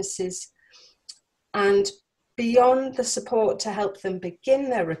services. And beyond the support to help them begin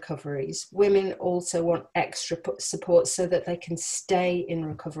their recoveries, women also want extra support so that they can stay in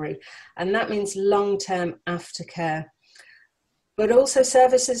recovery. And that means long-term aftercare, but also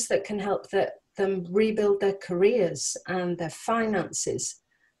services that can help them rebuild their careers and their finances.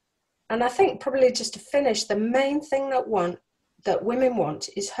 And I think probably just to finish, the main thing that women want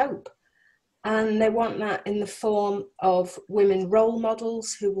is hope. And they want that in the form of women role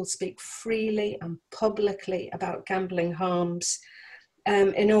models who will speak freely and publicly about gambling harms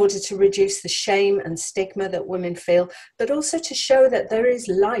in order to reduce the shame and stigma that women feel, but also to show that there is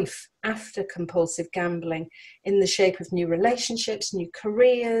life after compulsive gambling in the shape of new relationships, new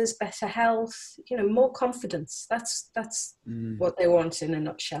careers, better health, you know, more confidence. That's what they want in a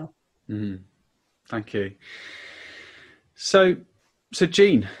nutshell. Thank you. So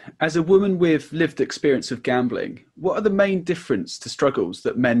Jean, as a woman with lived experience of gambling, what are the main difference to struggles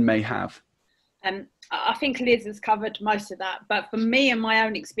that men may have? I think Liz has covered most of that, but for me and my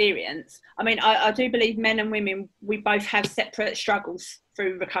own experience, I mean, I do believe men and women, we both have separate struggles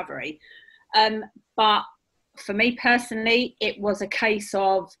through recovery. But for me personally, it was a case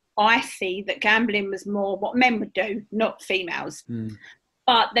of, I see that gambling was more what men would do, not females.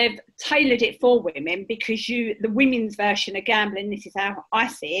 But they've tailored it for women because the women's version of gambling, this is how I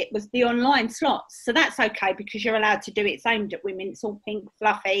see it, was the online slots. So that's okay because you're allowed to do it. It's aimed at women. It's all pink,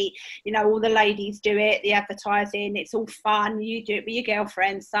 fluffy. You know, all the ladies do it, the advertising. It's all fun. You do it with your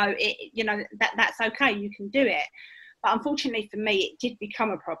girlfriend. So, you know, that's okay. You can do it. But unfortunately for me, it did become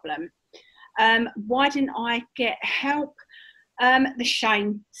a problem. Why didn't I get help? The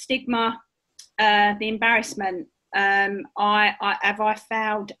shame, stigma, the embarrassment. I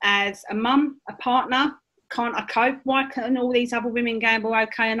failed as a mum, a partner. Can't I cope? Why can all these other women gamble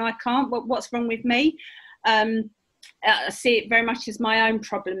okay and I can't? What's wrong with me? I see it very much as my own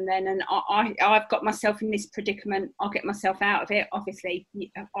problem then, and I've got myself in this predicament. I'll get myself out of it. Obviously,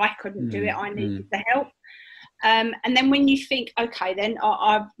 I couldn't do it. I needed the help. And then when you think, okay, then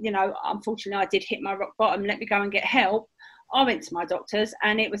you know, unfortunately, I did hit my rock bottom. Let me go and get help. I went to my doctors,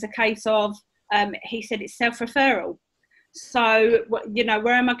 and it was a case of. He said it's self-referral. So, you know,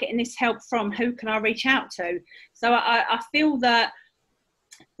 where am I getting this help from? Who can I reach out to? So I feel that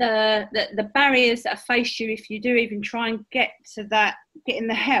the barriers that face you if you do even try and get to that, getting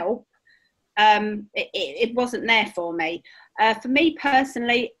the help, it wasn't there for me. For me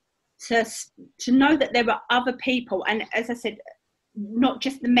personally, to know that there were other people, and as I said, not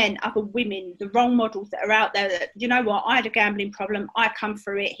just the men, other women, the role models that are out there that, you know what, I had a gambling problem, I come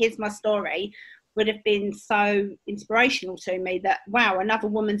through it, here's my story, would have been so inspirational to me that, wow, another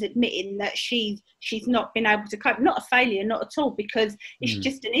woman's admitting that she's not been able to cope. Not a failure, not at all, because it's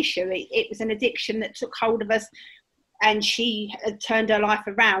just an issue. It was an addiction that took hold of us and she had turned her life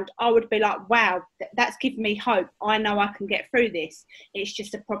around. I would be like, wow, that's given me hope. I know I can get through this. It's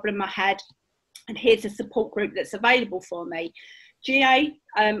just a problem I had, and here's a support group that's available for me. GA,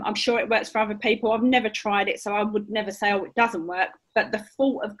 I'm sure it works for other people. I've never tried it, so I would never say, oh, it doesn't work. But the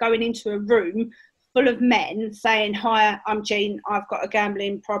thought of going into a room full of men saying, "Hi, I'm Jean, I've got a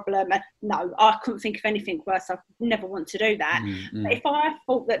gambling problem." No, I couldn't think of anything worse. I never want to do that. But if I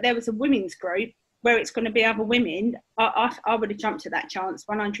thought that there was a women's group where it's going to be other women, I would have jumped at that chance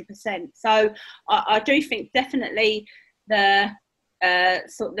 100%. So I do think definitely the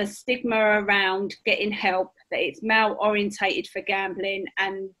sort of the stigma around getting help, that it's male orientated for gambling.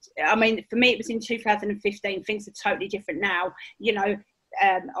 And I mean, for me, it was in 2015. Things are totally different now, you know,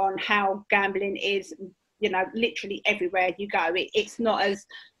 on how gambling is, you know, literally everywhere you go. It's not as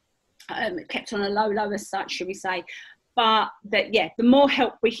kept on a low as such, should we say. But that, yeah, the more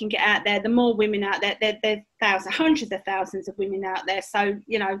help we can get out there, the more women out there. There's thousands, hundreds of thousands of women out there. So,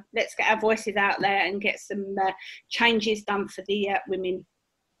 you know, let's get our voices out there and get some changes done for the women.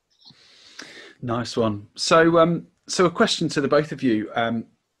 Nice one. So, so a question to the both of you.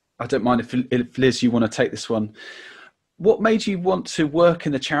 I don't mind if Liz, you want to take this one. What made you want to work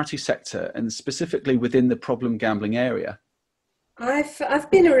in the charity sector, and specifically within the problem gambling area?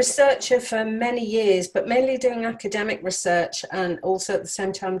 I've been a researcher for many years, but mainly doing academic research, and also at the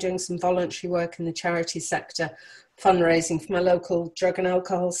same time doing some voluntary work in the charity sector, fundraising for my local drug and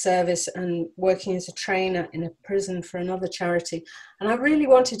alcohol service and working as a trainer in a prison for another charity. And I really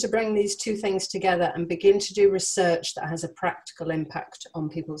wanted to bring these two things together and begin to do research that has a practical impact on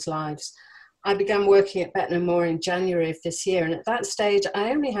people's lives. I began working at Betknowmore in January of this year, and at that stage I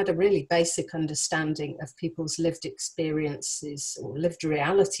only had a really basic understanding of people's lived experiences or lived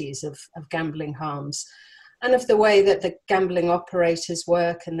realities of gambling harms, and of the way that the gambling operators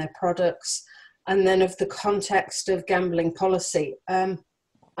work and their products, and then of the context of gambling policy. And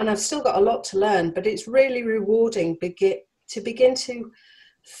I've still got a lot to learn, but it's really rewarding to begin to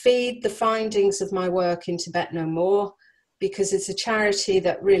feed the findings of my work into Betknowmore, because it's a charity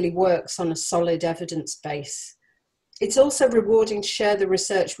that really works on a solid evidence base. It's also rewarding to share the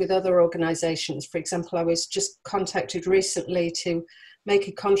research with other organisations. For example, I was just contacted recently to make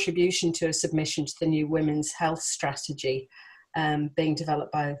a contribution to a submission to the new women's health strategy being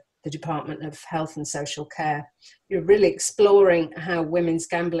developed by the Department of Health and Social Care. You're really exploring how women's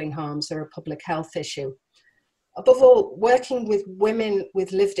gambling harms are a public health issue. Above all, working with women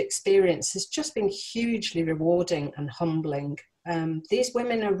with lived experience has just been hugely rewarding and humbling. These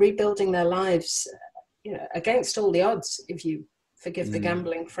women are rebuilding their lives, you know, against all the odds, if you forgive the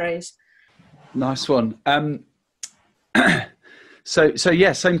gambling phrase. Nice one. So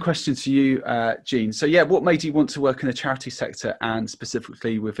yeah, same question to you, Jean. So yeah, what made you want to work in the charity sector and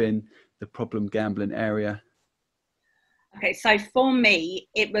specifically within the problem gambling area? Okay, so for me,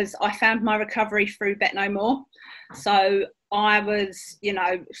 it was, I found my recovery through Betknowmore. So I was, you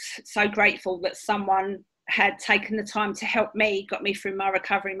know, so grateful that someone had taken the time to help me, got me through my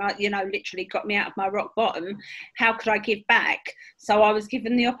recovery, you know, literally got me out of my rock bottom. How could I give back? So I was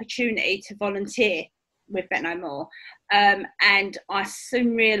given the opportunity to volunteer with Betknowmore. And I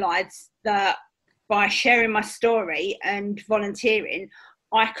soon realised that by sharing my story and volunteering,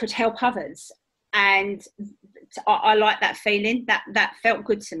 I could help others. And I like that feeling. That felt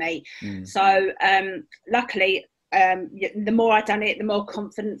good to me. So luckily, the more I done it, the more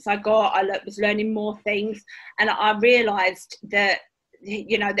confidence I got. I was learning more things, and I realised that,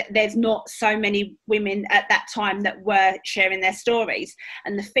 you know, that there's not so many women at that time that were sharing their stories,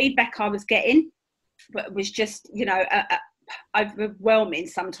 and the feedback I was getting was just, you know, overwhelming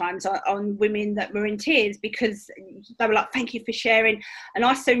sometimes on women that were in tears, because they were like, "Thank you for sharing." And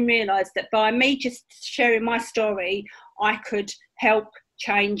I soon realised that by me just sharing my story, I could help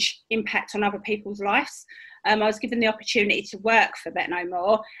change, impact on other people's lives. I was given the opportunity to work for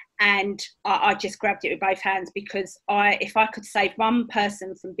Betknowmore, and I just grabbed it with both hands, because if I could save one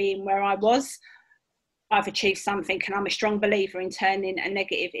person from being where I was, I've achieved something, and I'm a strong believer in turning a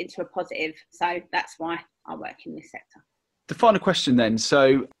negative into a positive. So that's why I work in this sector. The final question then,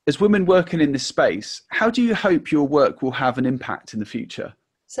 so as women working in this space, how do you hope your work will have an impact in the future?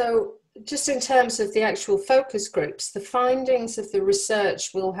 So just in terms of the actual focus groups, the findings of the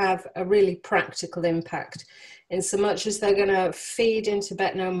research will have a really practical impact, in so much as they're going to feed into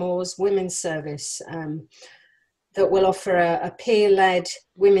Betknowmore's women's service that will offer a peer-led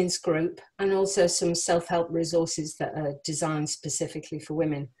women's group, and also some self-help resources that are designed specifically for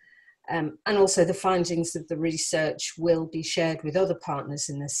women. And also the findings of the research will be shared with other partners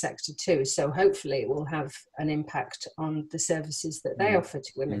in this sector too. So hopefully it will have an impact on the services that they offer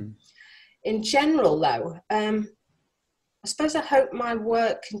to women. In general though, I suppose I hope my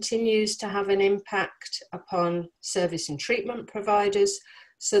work continues to have an impact upon service and treatment providers,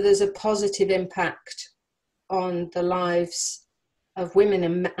 so there's a positive impact on the lives of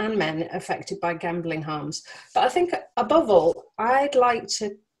women and men affected by gambling harms. But I think above all, I'd like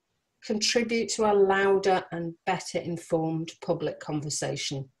to contribute to a louder and better informed public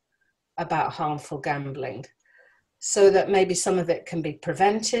conversation about harmful gambling, so that maybe some of it can be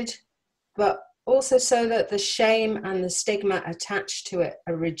prevented, but also so that the shame and the stigma attached to it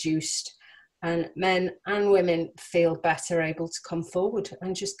are reduced, and men and women feel better able to come forward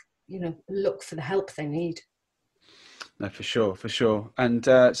and just, look for the help they need. No, for sure, for sure. And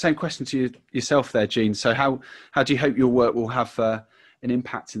same question to yourself there, Jean. So how do you hope your work will have an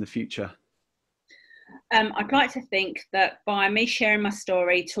impact in the future? I'd like to think that by me sharing my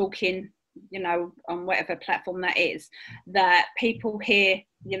story, talking, on whatever platform that is, that people hear,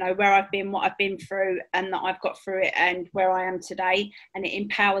 where I've been, what I've been through, and that I've got through it and where I am today, and it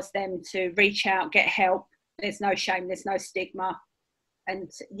empowers them to reach out, get help. There's no shame, there's no stigma,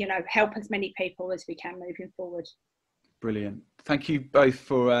 and, help as many people as we can moving forward. Brilliant. Thank you both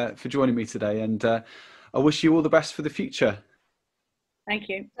for joining me today, and I wish you all the best for the future. Thank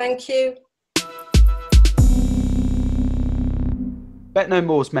you. Thank you.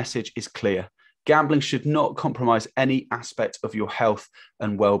 Betknowmore's message is clear. Gambling should not compromise any aspect of your health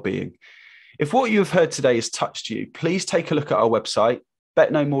and well-being. If what you have heard today has touched you, please take a look at our website,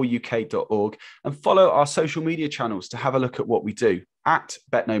 betknowmoreuk.org, and follow our social media channels to have a look at what we do, at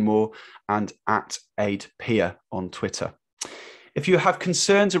Betknowmore and at AidPeer on Twitter. If you have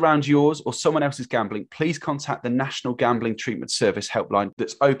concerns around yours or someone else's gambling, please contact the National Gambling Treatment Service helpline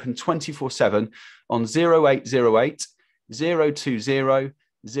that's open 24/7 on 0808 020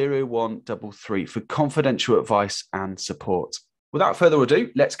 0133 for confidential advice and support. Without further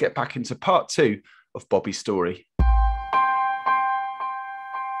ado, let's get back into part 2 of Bobbie's story.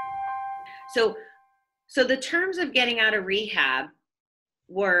 So the terms of getting out of rehab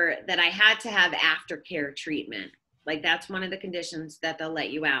were that I had to have aftercare treatment. Like, that's one of the conditions that they'll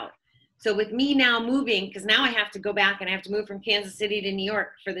let you out. So with me now moving, because now I have to go back and I have to move from Kansas City to New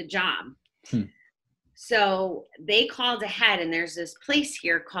York for the job. So they called ahead, and there's this place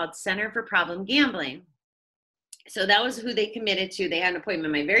here called Center for Problem Gambling. So that was who they committed to. They had an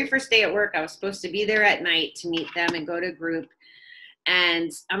appointment my very first day at work. I was supposed to be there at night to meet them and go to a group.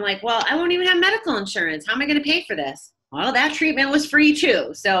 And I'm like, well, I won't even have medical insurance. How am I going to pay for this? Well, that treatment was free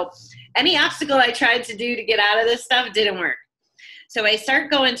too. So any obstacle I tried to do to get out of this stuff didn't work. So I start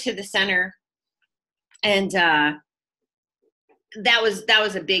going to the center, and that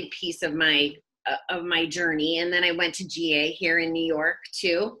was a big piece of my journey. And then I went to GA here in New York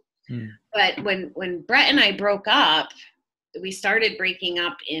too. But when Brett and I broke up, we started breaking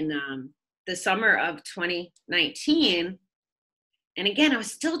up in the summer of 2019. And again, I was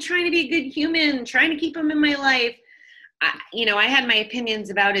still trying to be a good human, trying to keep him in my life. I had my opinions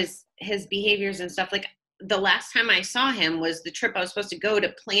about his behaviors and stuff. Like, the last time I saw him was the trip I was supposed to go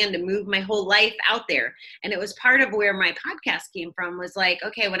to plan to move my whole life out there. And it was part of where my podcast came from, was like,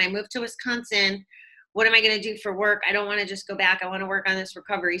 okay, when I moved to Wisconsin, what am I going to do for work? I don't want to just go back. I want to work on this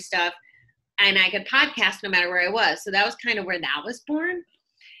recovery stuff. And I could podcast no matter where I was. So that was kind of where that was born.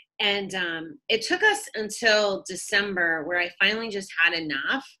 And it took us until December where I finally just had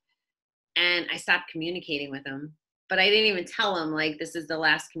enough, and I stopped communicating with him. But I didn't even tell him, like, this is the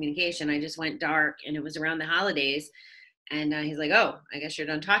last communication. I just went dark, and it was around the holidays. And he's like, oh, I guess you're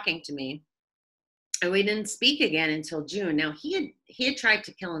done talking to me. And we didn't speak again until June. Now, he had tried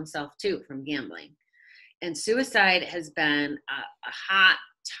to kill himself too from gambling. And suicide has been a hot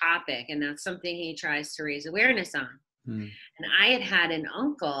topic, and that's something he tries to raise awareness on. And I had an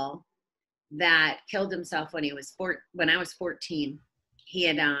uncle that killed himself when I was 14. He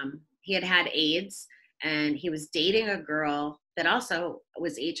had AIDS, and he was dating a girl that also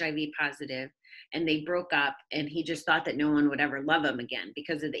was HIV positive, and they broke up, and he just thought that no one would ever love him again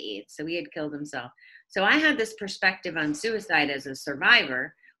because of the AIDS. So he had killed himself. So I had this perspective on suicide as a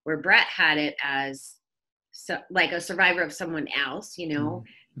survivor, where Brett had it as like a survivor of someone else,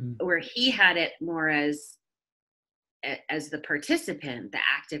 where he had it more as the participant, the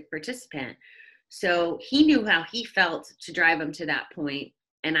active participant. So he knew how he felt to drive him to that point.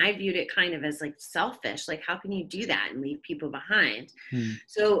 And I viewed it kind of as like selfish, like, how can you do that and leave people behind?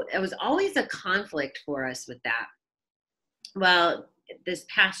 So it was always a conflict for us with that. Well, this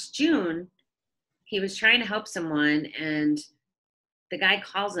past June, he was trying to help someone, and the guy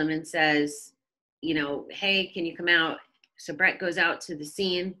calls him and says, hey, can you come out? So Brett goes out to the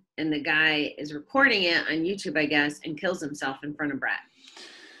scene, and the guy is recording it on YouTube, I guess, and kills himself in front of Brett.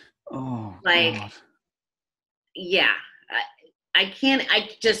 Oh, like, God. Yeah. I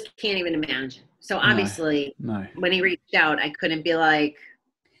just can't even imagine. So obviously, no. When he reached out, I couldn't be like,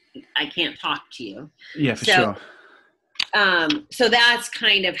 I can't talk to you. Yeah, for sure. So that's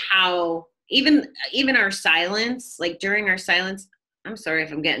kind of how, even our silence, like during our silence, I'm sorry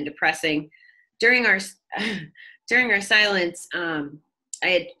if I'm getting depressing. During our silence,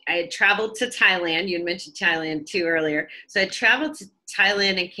 I had traveled to Thailand. You had mentioned Thailand too earlier. So I traveled to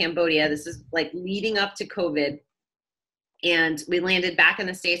Thailand and Cambodia. This is like leading up to COVID. And we landed back in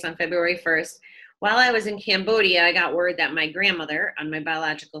the States on February 1st. While I was in Cambodia, I got word that my grandmother on my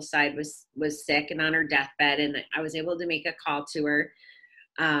biological side was sick and on her deathbed, and I was able to make a call to her.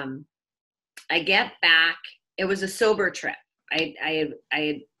 I get back. It was a sober trip. I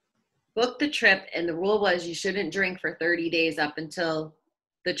had booked the trip, and the rule was you shouldn't drink for 30 days up until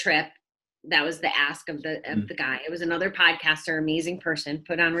the trip. That was the ask of the guy. It was another podcaster, amazing person,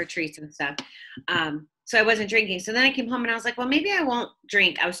 put on retreats and stuff. So I wasn't drinking. So then I came home and I was like, well, maybe I won't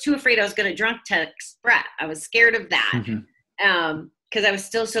drink. I was too afraid I was going to drunk text Brett. I was scared of that because I was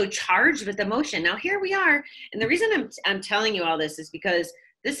still so charged with emotion. Now here we are. And the reason I'm telling you all this is because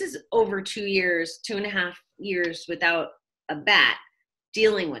this is over 2.5 years without a bet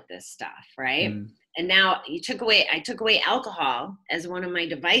dealing with this stuff, right? And now I took away alcohol as one of my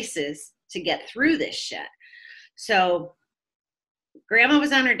devices to get through this shit. So Grandma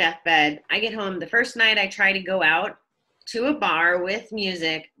was on her deathbed. I get home. The first night I try to go out to a bar with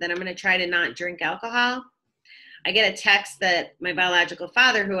music, then I'm going to try to not drink alcohol. I get a text that my biological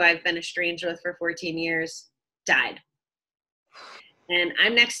father, who I've been estranged with for 14 years, died. And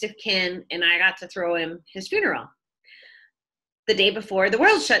I'm next of kin, and I got to throw him his funeral the day before the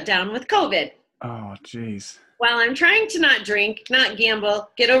world shut down with COVID. Oh, geez. While I'm trying to not drink, not gamble,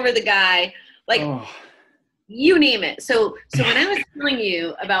 get over the guy, like... Oh. You name it. So when I was telling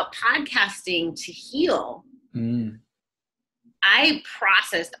you about podcasting to heal, I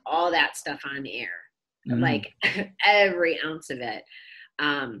processed all that stuff on air, like every ounce of it.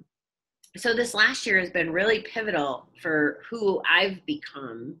 So this last year has been really pivotal for who I've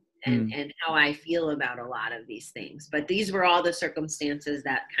become and how I feel about a lot of these things. But these were all the circumstances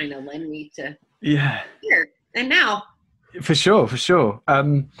that kind of led me to here and now. For sure. I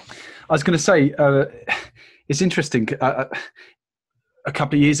was going to say, it's interesting. A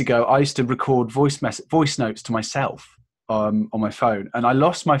couple of years ago, I used to record voice notes to myself on my phone, and I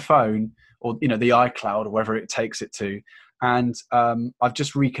lost my phone, or the iCloud or wherever it takes it to, and I've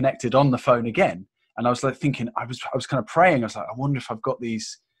just reconnected on the phone again. And I was like thinking, I was kind of praying. I was like, I wonder if I've got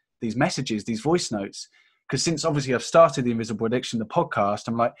these messages, these voice notes, because since obviously I've started the Invisible Addiction, the podcast,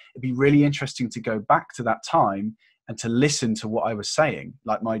 I'm like, it'd be really interesting to go back to that time and to listen to what I was saying,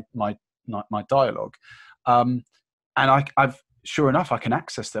 like my dialogue. And I've sure enough, I can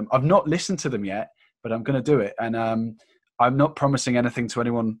access them. I've not listened to them yet, but I'm going to do it. And I'm not promising anything to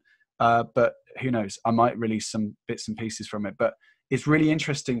anyone, but who knows? I might release some bits and pieces from it. But it's really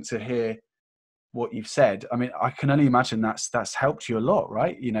interesting to hear what you've said. I mean, I can only imagine that's helped you a lot,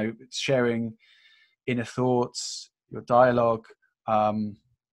 right? Sharing inner thoughts, your dialogue.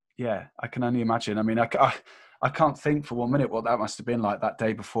 Yeah, I can only imagine. I mean, I can't think for 1 minute what that must have been like that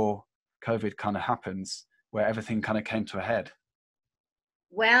day before COVID kind of happens, where everything kind of came to a head.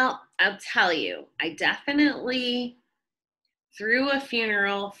 Well, I'll tell you, I definitely threw a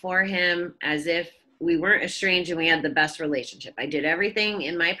funeral for him as if we weren't estranged and we had the best relationship. I did everything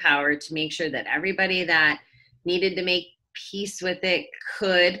in my power to make sure that everybody that needed to make peace with it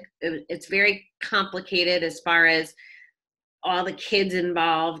could. It's very complicated as far as all the kids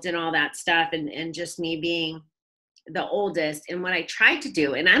involved and all that stuff, and just me being the oldest. And what I tried to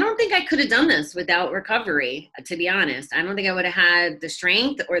do, and I don't think I could have done this without recovery, to be honest. I don't think I would have had the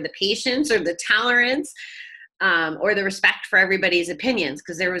strength or the patience or the tolerance or the respect for everybody's opinions,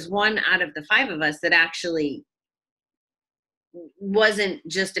 because there was one out of the 5 of us that actually wasn't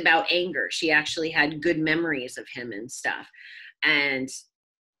just about anger. She actually had good memories of him and stuff. And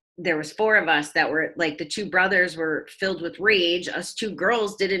there was 4 of us that were like, the 2 brothers were filled with rage. Us 2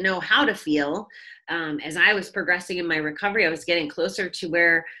 girls didn't know how to feel. As I was progressing in my recovery, I was getting closer to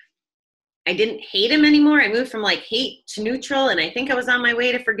where I didn't hate him anymore. I moved from like hate to neutral, and I think I was on my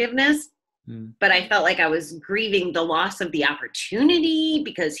way to forgiveness. But I felt like I was grieving the loss of the opportunity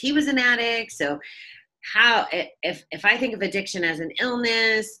because he was an addict. So how, if I think of addiction as an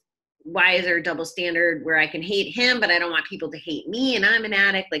illness, why is there a double standard where I can hate him, but I don't want people to hate me and I'm an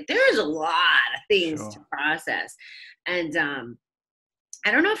addict? Like, there's a lot of things to process. And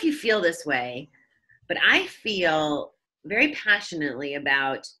I don't know if you feel this way, but I feel very passionately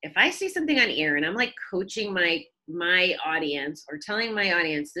about, if I see something on air and I'm like coaching my audience or telling my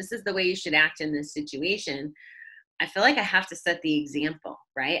audience, this is the way you should act in this situation, I feel like I have to set the example,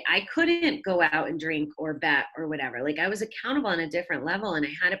 right? I couldn't go out and drink or bet or whatever. Like, I was accountable on a different level, and I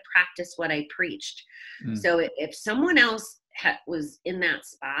had to practice what I preached. So if someone else was in that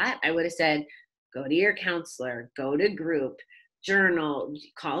spot, I would have said, go to your counselor, go to group, journal,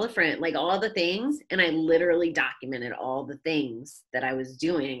 call a friend, like all the things. And I literally documented all the things that I was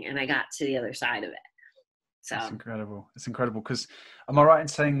doing, and I got to the other side of it. So it's incredible. It's incredible, because am I right in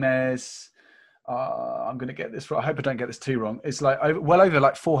saying there's, I'm going to get this right, I hope I don't get this too wrong, it's like well over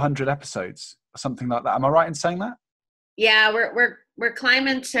like 400 episodes or something like that. Am I right in saying that? Yeah, we're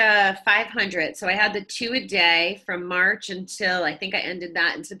climbing to 500. So I had the 2 a day from March until I think I ended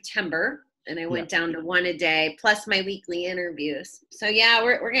that in September, and I went down to 1 a day plus my weekly interviews. So yeah,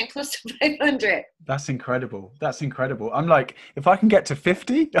 we're getting close to 500. That's incredible. That's incredible. I'm like, if I can get to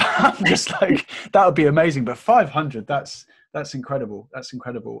 50, I'm just like, that would be amazing. But 500, that's incredible. That's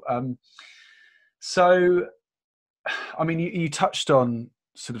incredible. So, I mean, you touched on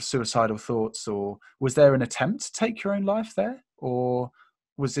sort of suicidal thoughts, or was there an attempt to take your own life there? Or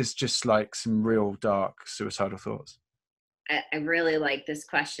was this just like some real dark suicidal thoughts? I really like this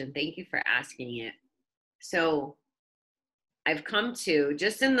question. Thank you for asking it. So I've come to,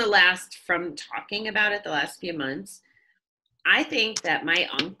 just in the last, from talking about it the last few months, I think that my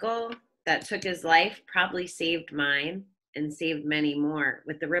uncle that took his life probably saved mine and saved many more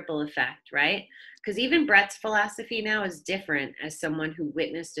with the ripple effect, right? Because even Brett's philosophy now is different as someone who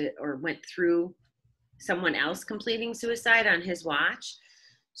witnessed it or went through someone else completing suicide on his watch.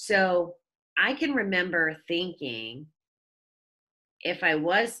 So I can remember thinking, if I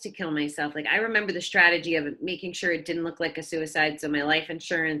was to kill myself, like I remember the strategy of making sure it didn't look like a suicide, so my life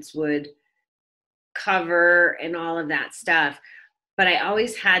insurance would cover and all of that stuff. But I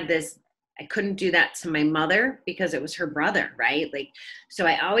always had this, I couldn't do that to my mother because it was her brother, right? Like, so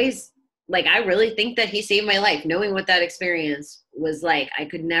I always, like, I really think that he saved my life, knowing what that experience was like. I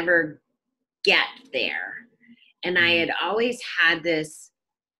could never get there. And I had always had the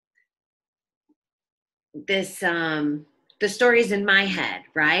stories in my head,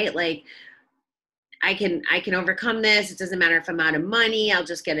 right? Like, I can overcome this. It doesn't matter if I'm out of money, I'll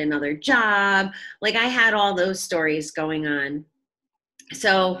just get another job. Like, I had all those stories going on.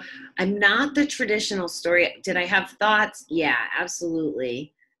 So I'm not the traditional story. Did I have thoughts? Yeah,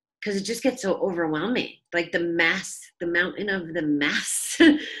 absolutely. Because it just gets so overwhelming. Like the mess, the mountain of the mess,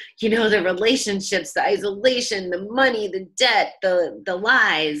 the relationships, the isolation, the money, the debt, the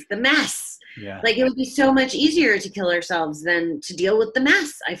lies, the mess. Yeah. Like, it would be so much easier to kill ourselves than to deal with the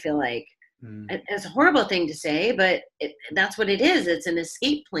mess, I feel like. It's a horrible thing to say, but that's what it is. It's an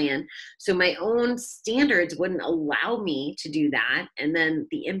escape plan. So my own standards wouldn't allow me to do that. And then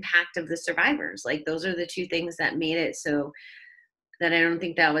the impact of the survivors, like those are the two things that made it so that I don't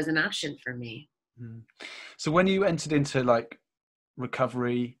think that was an option for me. So when you entered into like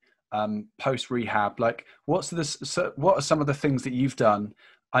recovery, post rehab, like what are some of the things that you've done?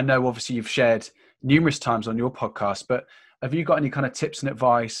 I know obviously you've shared numerous times on your podcast, but have you got any kind of tips and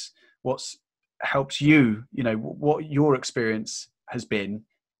advice? What's helped you, what your experience has been?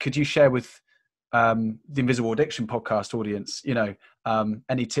 Could you share with the Invisible Addiction podcast audience,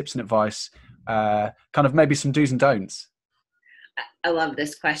 any tips and advice, kind of maybe some do's and don'ts? I love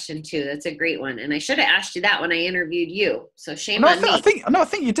this question too. That's a great one. And I should have asked you that when I interviewed you. So shame on me. I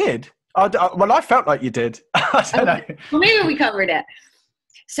think you did. I felt like you did. I don't know. Well, maybe we covered it.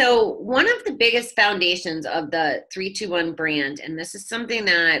 So one of the biggest foundations of the 321 brand, and this is something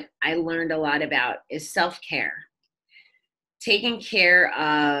that I learned a lot about, is self-care. Taking care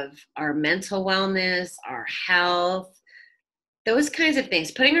of our mental wellness, our health, those kinds of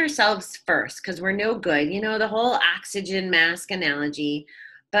things, putting ourselves first, because we're no good, the whole oxygen mask analogy,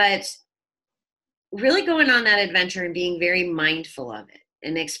 but really going on that adventure and being very mindful of it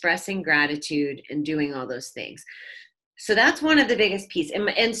and expressing gratitude and doing all those things. So that's one of the biggest pieces.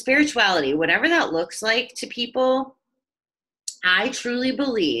 And spirituality, whatever that looks like to people, I truly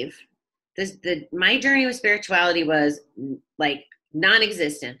believe my journey with spirituality was like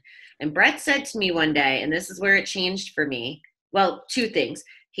non-existent. And Brett said to me one day, and this is where it changed for me. Well, two things.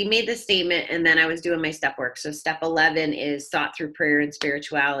 He made this statement, and then I was doing my step work. So step 11 is thought through prayer and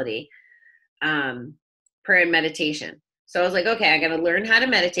spirituality, prayer and meditation. So I was like, okay, I got to learn how to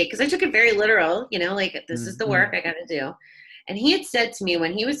meditate, because I took it very literal, like this is the work I got to do. And he had said to me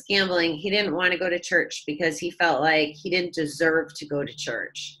when he was gambling, he didn't want to go to church because he felt like he didn't deserve to go to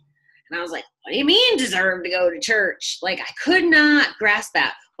church. And I was like, what do you mean deserve to go to church? Like, I could not grasp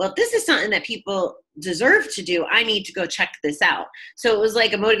that. Well, if this is something that people deserve to do, I need to go check this out. So it was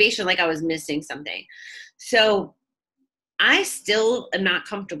like a motivation, like I was missing something. So I still am not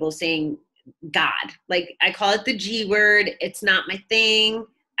comfortable saying God. Like, I call it the G word. It's not my thing.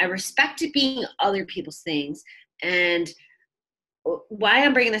 I respect it being other people's things. And why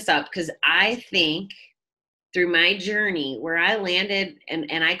I'm bringing this up, because I think through my journey where I landed,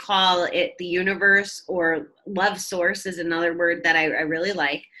 and I call it the universe, or love source is another word that I really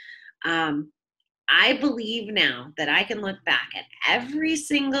like. I believe now that I can look back at every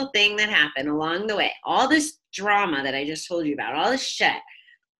single thing that happened along the way, all this drama that I just told you about, all this shit,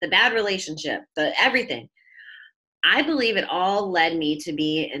 the bad relationship, the everything. I believe it all led me to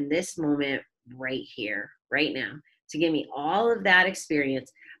be in this moment right here, right now, to give me all of that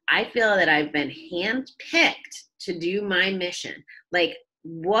experience. I feel that I've been handpicked to do my mission. Like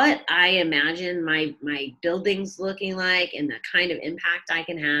what I imagine my buildings looking like and the kind of impact I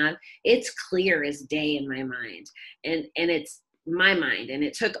can have, it's clear as day in my mind. And it's my mind. And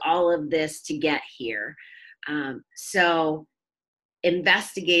it took all of this to get here. So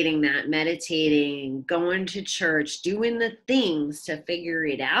investigating that, meditating, going to church, doing the things to figure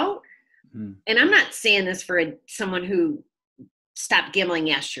it out. And I'm not saying this for someone who stopped gambling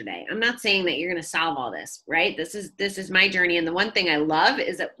yesterday. I'm not saying that you're going to solve all this, right? This is my journey. And the one thing I love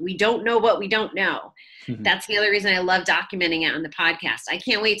is that we don't know what we don't know. That's the other reason I love documenting it on the podcast. I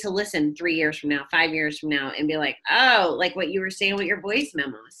can't wait to listen 3 years from now, 5 years from now, and be like, oh, like what you were saying with your voice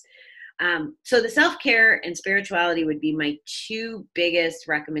memos. So the self-care and spirituality would be my two biggest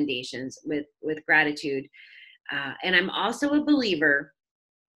recommendations with gratitude. And I'm also a believer,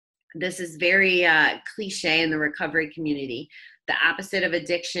 this is very cliche in the recovery community, the opposite of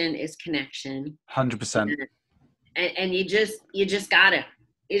addiction is connection. 100%. And you just gotta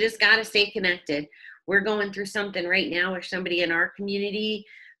stay connected. We're going through something right now with somebody in our community.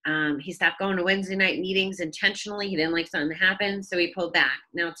 He stopped going to Wednesday night meetings intentionally. He didn't like something to happen, so he pulled back.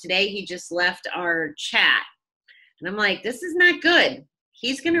 Now today he just left our chat. And I'm like, this is not good.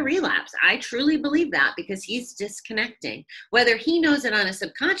 He's going to relapse. I truly believe that because he's disconnecting. Whether he knows it on a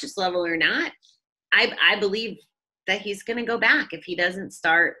subconscious level or not, I believe that he's going to go back if he doesn't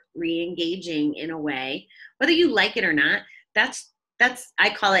start re-engaging in a way, whether you like it or not. That's I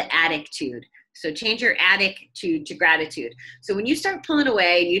call it addictude. So change your attitude to gratitude. So when you start pulling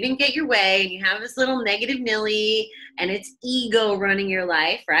away and you didn't get your way and you have this little negative Nilly and it's ego running your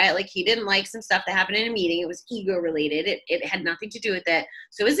life, right? Like he didn't like some stuff that happened in a meeting. It was ego related. It had nothing to do with it.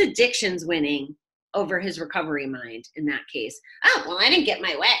 So his addiction's winning over his recovery mind in that case. Oh, well, I didn't get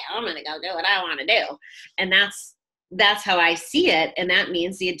my way. I'm going to go do what I want to do. And that's how I see it. And that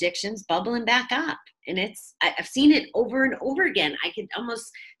means the addiction's bubbling back up. And I've seen it over and over again. I could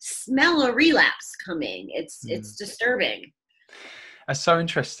almost smell a relapse coming. It's disturbing. That's so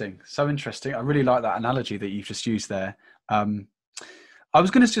interesting. So interesting. I really like that analogy that you've just used there. I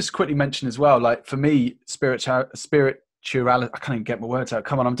was going to just quickly mention as well, like for me, spirituality, I can't even get my words out.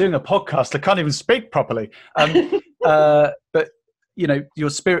 Come on, I'm doing a podcast. I can't even speak properly. But you know,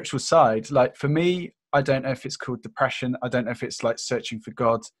 your spiritual side, like for me, I don't know if it's called depression. I don't know if it's like searching for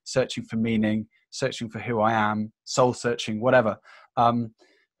God, searching for meaning, searching for who I am, soul searching, whatever.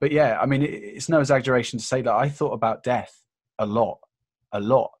 But yeah, I mean, it's no exaggeration to say that I thought about death a lot,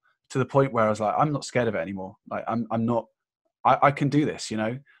 to the point where I was like, I'm not scared of it anymore. Like I'm not, I can do this, you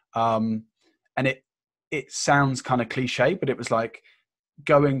know? And it sounds kind of cliche, but it was like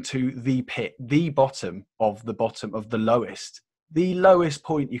going to the pit, the bottom of the lowest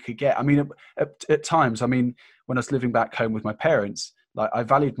point you could get. I mean, at times, I mean, when I was living back home with my parents, like I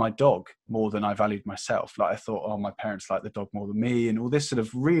valued my dog more than I valued myself. Like I thought, oh, my parents like the dog more than me, and all this sort of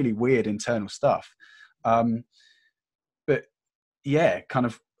really weird internal stuff. But yeah, kind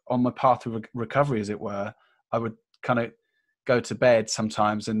of on my path of recovery, as it were, I would kind of go to bed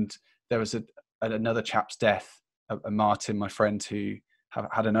sometimes, and there was another chap's death, a Martin, my friend, who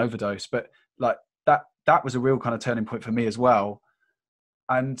had an overdose. But like that was a real kind of turning point for me as well.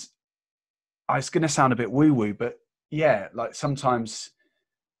 And it's going to sound a bit woo-woo, but yeah, like sometimes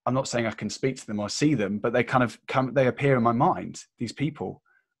I'm not saying I can speak to them or see them, but they kind of they appear in my mind, these people,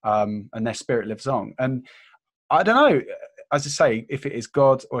 and their spirit lives on. And I don't know, as I say, if it is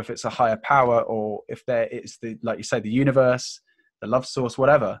God or if it's a higher power or if it's like you say, the universe, the love source,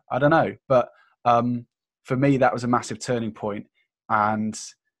 whatever, I don't know. But for me, that was a massive turning point. And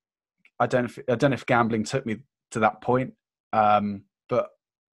I don't know if gambling took me to that point, but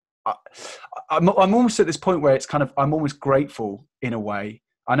I'm almost at this point where it's kind of, I'm almost grateful in a way.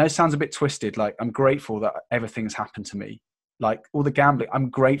 I know it sounds a bit twisted. Like I'm grateful that everything's happened to me, like all the gambling. I'm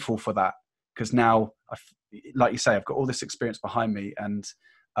grateful for that because now, like you say, I've got all this experience behind me, and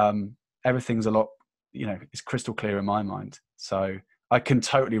everything's a lot, you know, it's crystal clear in my mind. So I can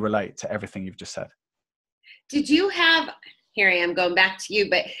totally relate to everything you've just said. Did you have? Here I am going back to you,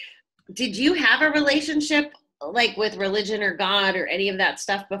 but did you have a relationship like with religion or God or any of that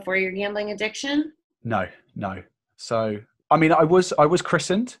stuff before your gambling addiction? No. So, I mean, I was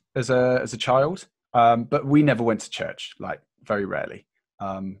christened as a child. But we never went to church, like very rarely.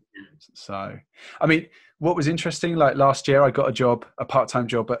 So, I mean, what was interesting, like last year, I got a part-time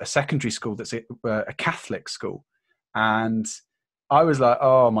job at a secondary school that's a Catholic school, and I was like,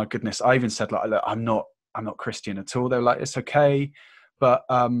 oh my goodness. I even said, like, look, I'm not Christian at all. They were like, it's okay, but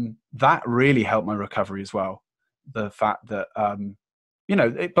that really helped my recovery as well. The fact that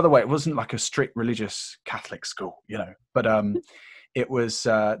by the way, it wasn't like a strict religious Catholic school, but it was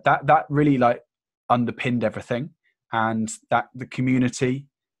that really like underpinned everything, and that the community,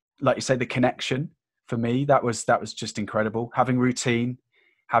 like you say, the connection for me, that was just incredible. Having routine,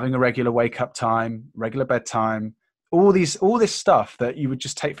 having a regular wake up time, regular bedtime, all this stuff that you would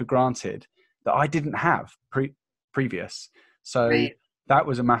just take for granted that I didn't have previous. So right. That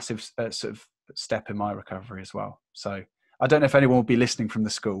was a massive sort of step in my recovery as well. So I don't know if anyone will be listening from the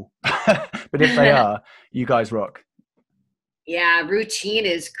school, but if they are, you guys rock. Yeah, routine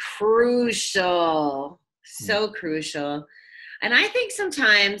is crucial. So crucial. And I think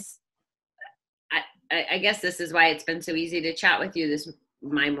sometimes, I guess this is why it's been so easy to chat with you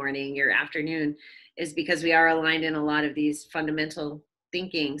my morning, your afternoon, is because we are aligned in a lot of these fundamental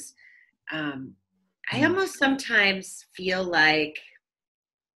thinkings. I almost sometimes feel like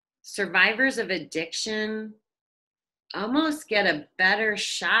survivors of addiction almost get a better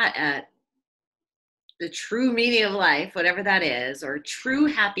shot at the true meaning of life, whatever that is, or true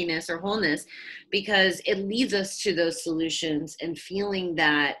happiness or wholeness, because it leads us to those solutions and feeling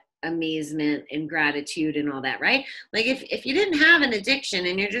that amazement and gratitude and all that, right? Like if you didn't have an addiction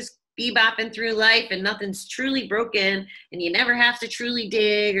and you're just bebopping through life and nothing's truly broken and you never have to truly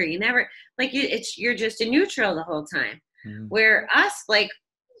dig, or you never, like, you're just in neutral the whole time. Where us, like,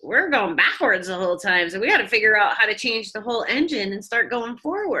 we're going backwards the whole time. So we got to figure out how to change the whole engine and start going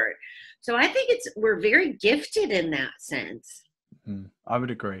forward. So I think we're very gifted in that sense. I would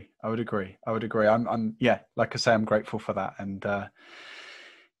agree. I'm like I say, I'm grateful for that. And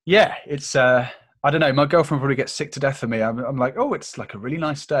it's, I don't know, my girlfriend probably gets sick to death of me. I'm like, oh, it's like a really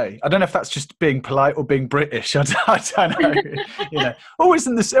nice day. I don't know if that's just being polite or being British. I don't know.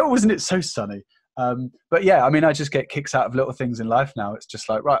 Isn't it so sunny? But yeah, I mean, I just get kicks out of little things in life now. It's just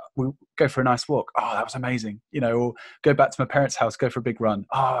like, right, we'll go for a nice walk. Oh, that was amazing. Or go back to my parents' house, go for a big run.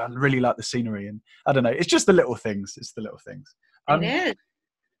 Oh, I really like the scenery. And I don't know, it's just the little things. It is.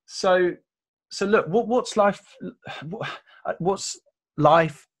 So look, what's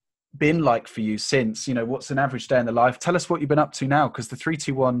life been like for you since, what's an average day in the life? Tell us what you've been up to now, because the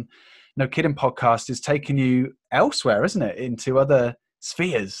 321 No Kiddin podcast is taking you elsewhere, isn't it? Into other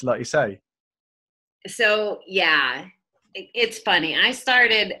spheres, like you say. So yeah, it's funny. I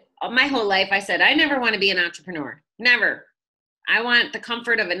started my whole life, I said, I never want to be an entrepreneur. Never. I want the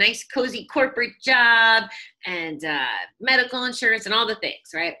comfort of a nice, cozy corporate job and medical insurance and all the things,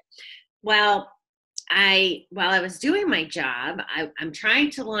 right? Well, while I was doing my job, I'm trying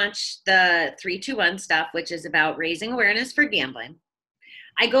to launch the 321 stuff, which is about raising awareness for gambling.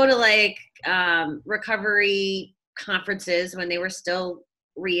 I go to recovery conferences when they were still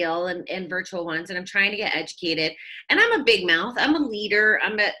real and virtual ones, and I'm trying to get educated. And I'm a big mouth. I'm a leader.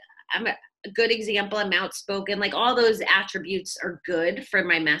 I'm a good example. I'm outspoken. Like, all those attributes are good for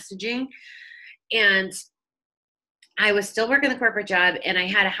my messaging. And I was still working the corporate job, and I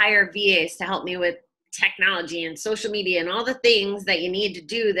had to hire VAs to help me with technology and social media and all the things that you need to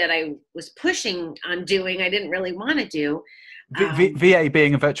do that I was pushing on doing. I didn't really want to do. VA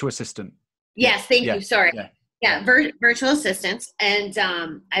being a virtual assistant. Yes. Thank you. Sorry. Yeah. Virtual assistants. And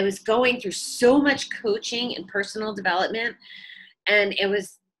I was going through so much coaching and personal development. And it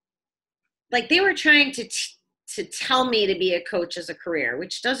was like they were trying to tell me to be a coach as a career,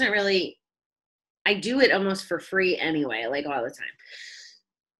 which doesn't really, I do it almost for free anyway, like all the time,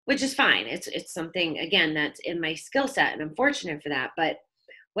 which is fine. It's something, again, that's in my skill set, and I'm fortunate for that. But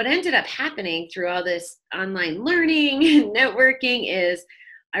what ended up happening through all this online learning and networking is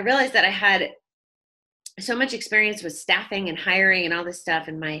I realized that I had so much experience with staffing and hiring and all this stuff.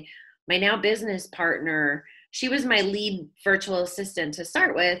 And my now business partner, she was my lead virtual assistant to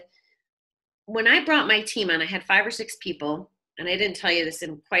start with. When I brought my team on, I had 5 or 6 people, and I didn't tell you this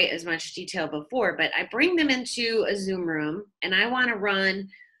in quite as much detail before, but I bring them into a Zoom room, and I want to run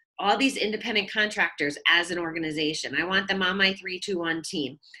all these independent contractors as an organization. I want them on my 321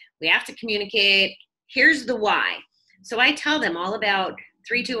 team. We have to communicate. Here's the why. So I tell them all about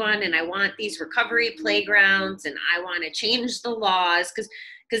 321, and I want these recovery playgrounds, and I want to change the laws,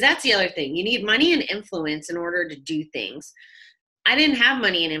 because that's the other thing. You need money and influence in order to do things. I didn't have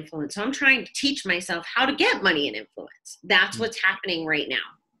money and influence, so I'm trying to teach myself how to get money and influence. That's what's happening right now.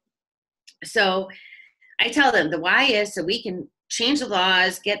 So I tell them the why is so we can change the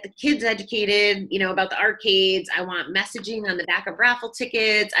laws, get the kids educated, you know, about the arcades. I want messaging on the back of raffle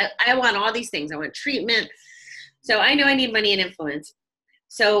tickets. I want all these things. I want treatment. So I know I need money and influence.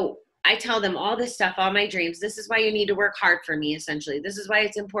 So I tell them all this stuff, all my dreams. This is why you need to work hard for me, essentially. This is why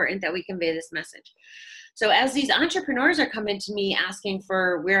it's important that we convey this message. So as these entrepreneurs are coming to me asking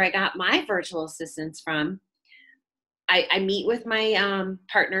for where I got my virtual assistants from, I meet with my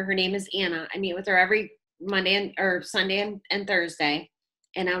partner. Her name is Anna. I meet with her every Monday or Sunday and Thursday.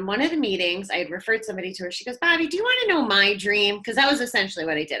 And on one of the meetings, I had referred somebody to her. She goes, Bobbie, do you want to know my dream? Because that was essentially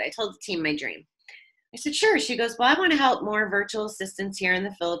what I did. I told the team my dream. I said, sure. She goes, well, I want to help more virtual assistants here in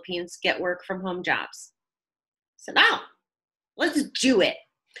the Philippines get work from home jobs. I said, oh, let's do it.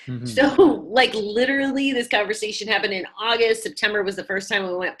 Mm-hmm. So like literally this conversation happened in August. September was the first time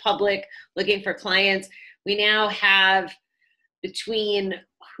we went public looking for clients. We now have, between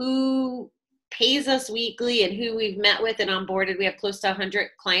who pays us weekly and who we've met with and onboarded, we have close to 100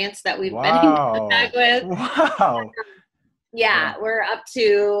 clients that we've been in contact with. Wow. Yeah, we're up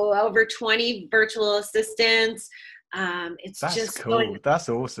to over 20 virtual assistants. That's just cool. That's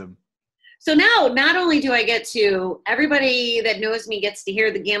awesome. So now, not only do I get to, everybody that knows me gets to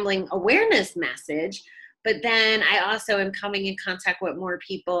hear the gambling awareness message, but then I also am coming in contact with more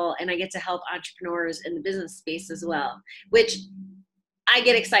people, and I get to help entrepreneurs in the business space as well, which I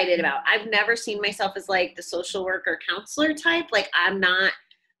get excited about. I've never seen myself as like the social worker counselor type. Like I'm not,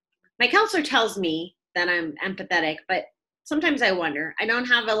 my counselor tells me that I'm empathetic, but sometimes I wonder. I don't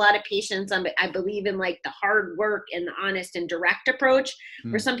have a lot of patience. I believe in like the hard work and the honest and direct approach,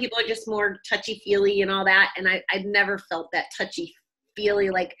 where some people are just more touchy-feely and all that. And I've never felt that touchy-feely.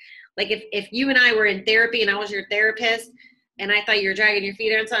 Like if you and I were in therapy and I was your therapist and I thought you were dragging your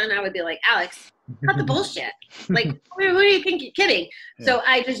feet on something, I would be like, Alex, cut the bullshit. Like, who do you think you're kidding? Yeah. So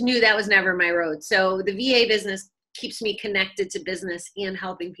I just knew that was never my road. So the VA business keeps me connected to business and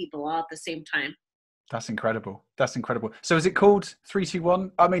helping people all at the same time. That's incredible. That's incredible. So is it called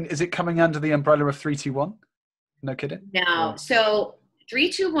 321? I mean, is it coming under the umbrella of 321? No Kiddin? No. So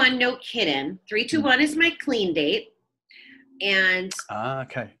 321, No Kiddin. 321 is my clean date. And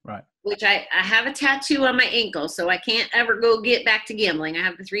okay, right. Which I have a tattoo on my ankle, so I can't ever go get back to gambling. I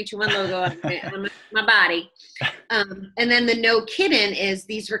have the 321 logo on my body. And then the No Kiddin is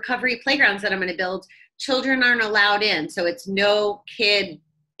these recovery playgrounds that I'm going to build. Children aren't allowed in, so it's no kid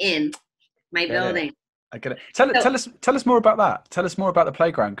in my building. I get it. Tell us more about that. Tell us more about the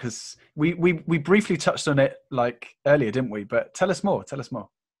playground, because we briefly touched on it like earlier, didn't we? But tell us more.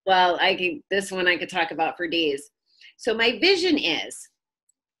 Well, this one I could talk about for days. So my vision is,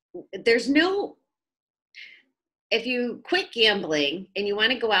 if you quit gambling and you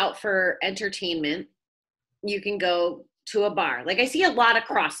want to go out for entertainment, you can go to a bar. Like I see a lot of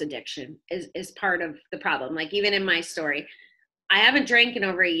cross addiction is part of the problem. Like even in my story, I haven't drank in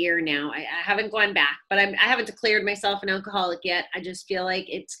over a year now. I haven't gone back, but I haven't declared myself an alcoholic yet. I just feel like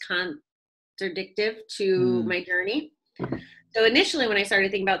it's contradictive to my journey. So initially when I started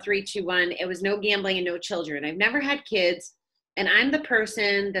thinking about 321, it was no gambling and no children. I've never had kids, and I'm the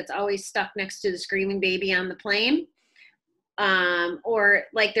person that's always stuck next to the screaming baby on the plane, or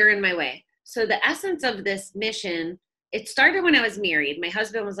like they're in my way. So the essence of this mission, it started when I was married. My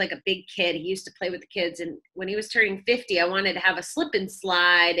husband was like a big kid. He used to play with the kids. And when he was turning 50, I wanted to have a slip and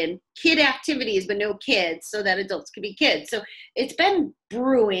slide and kid activities, but no kids, so that adults could be kids. So it's been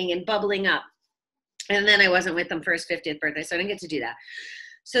brewing and bubbling up. And then I wasn't with him for his 50th birthday, so I didn't get to do that.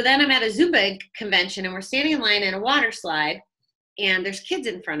 So then I'm at a Zumba convention, and we're standing in line in a water slide, and there's kids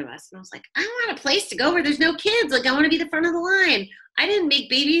in front of us. And I was like, I want a place to go where there's no kids. Like, I want to be the front of the line. I didn't make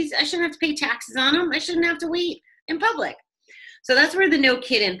babies. I shouldn't have to pay taxes on them. I shouldn't have to wait in public. So that's where the No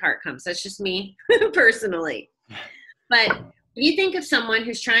Kiddin part comes. That's just me personally. But if you think of someone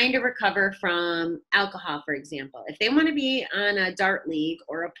who's trying to recover from alcohol, for example, if they want to be on a dart league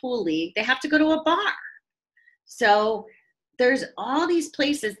or a pool league, they have to go to a bar. So there's all these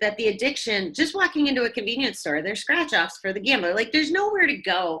places that the addiction, just walking into a convenience store, there's scratch offs for the gambler. Like there's nowhere to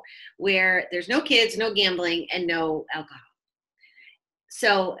go where there's no kids, no gambling, and no alcohol.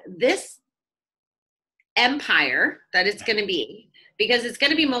 So this empire that it's going to be, because it's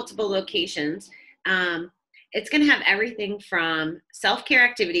going to be multiple locations, it's going to have everything from self-care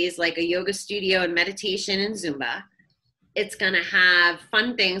activities like a yoga studio and meditation and Zumba. It's going to have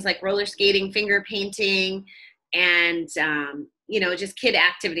fun things like roller skating, finger painting, and just kid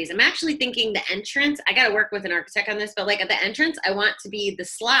activities. I'm actually thinking the entrance, I got to work with an architect on this, but like at the entrance, I want to be the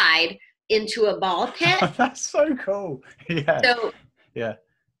slide into a ball pit. That's so cool. Yeah.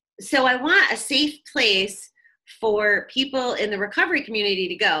 So I want a safe place for people in the recovery community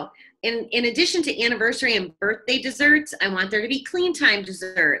to go. in addition to anniversary and birthday desserts, I want there to be clean time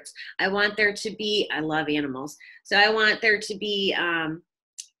desserts. I want there to be, I love animals. So I want there to be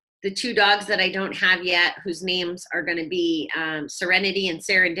the 2 dogs that I don't have yet, whose names are going to be Serenity and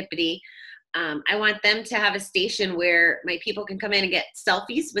Serendipity. I want them to have a station where my people can come in and get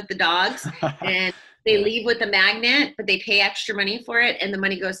selfies with the dogs, and they leave with a magnet, but they pay extra money for it, and the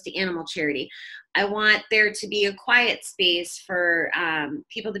money goes to animal charity. I want there to be a quiet space for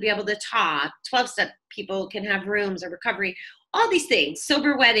people to be able to talk. 12-step people can have rooms or recovery, all these things,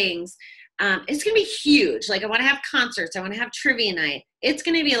 sober weddings. It's going to be huge. Like, I want to have concerts. I want to have trivia night. It's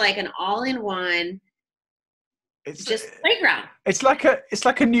going to be like an all-in-one just playground. It's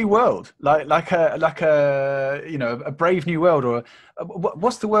like a new world, like a you know, a brave new world, or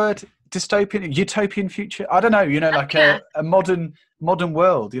what's the word? Dystopian, utopian future. I don't know. You know, like a modern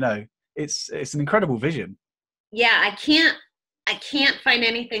world. You know, it's an incredible vision. Yeah, I can't find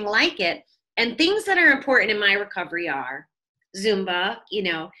anything like it. And things that are important in my recovery are Zumba. You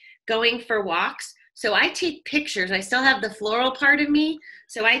know, going for walks. So I take pictures. I still have the floral part of me.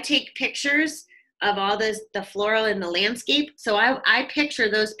 So I take pictures of all the floral in the landscape. So I picture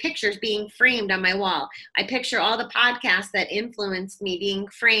those pictures being framed on my wall. I picture all the podcasts that influenced me being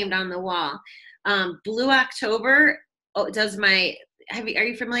framed on the wall. Blue October does my, are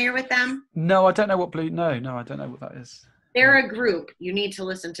you familiar with them? No, I don't know what no, I don't know what that is. They're a group. You need to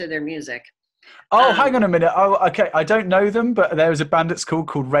listen to their music. Oh, hang on a minute. Oh, okay. I don't know them, but there was a band at school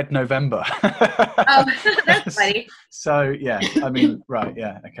called Red November. Oh, that's funny. So, yeah, I mean, right.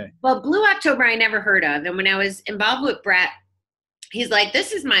 Yeah. Okay. Well, Blue October, I never heard of. And when I was involved with Brett, he's like,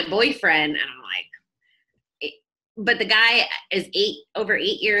 this is my boyfriend. And I'm like, but the guy is over 8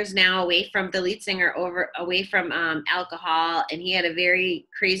 years now away from the lead singer, away from alcohol. And he had a very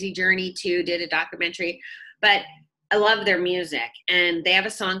crazy journey too, did a documentary, but I love their music, and they have a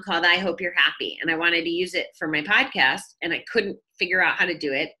song called I Hope You're Happy, and I wanted to use it for my podcast, and I couldn't figure out how to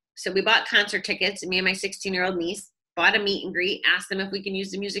do it. So we bought concert tickets, and me and my 16-year-old niece bought a meet and greet, asked him if we can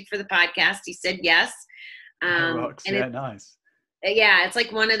use the music for the podcast. He said yes. Rocks. And nice. Yeah, it's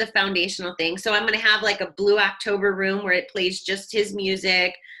like one of the foundational things. So I'm going to have like a Blue October room where it plays just his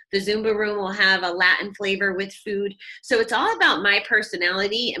music. The Zumba room will have a Latin flavor with food. So it's all about my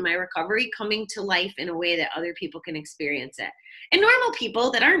personality and my recovery coming to life in a way that other people can experience it. And normal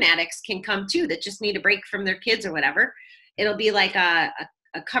people that aren't addicts can come too, that just need a break from their kids or whatever. It'll be like a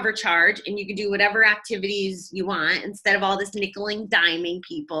cover charge, and you can do whatever activities you want instead of all this nickel and diming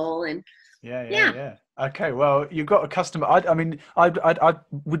people. And yeah. Okay, well, you've got a customer. I mean, I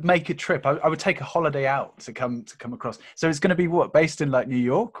would make a trip. I would take a holiday out to come across. So it's going to be what, based in like New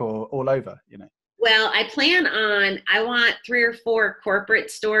York or all over, you know? Well, I want 3 or 4 corporate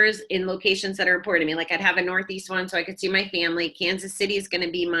stores in locations that are important to me. Like, I'd have a Northeast one so I could see my family. Kansas City is going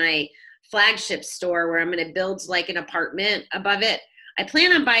to be my flagship store where I'm going to build like an apartment above it. I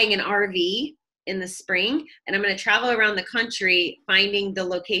plan on buying an RV in the spring, and I'm going to travel around the country finding the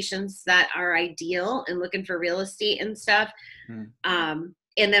locations that are ideal and looking for real estate and stuff. And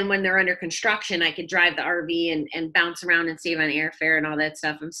then when they're under construction, I could drive the RV and bounce around and save on airfare and all that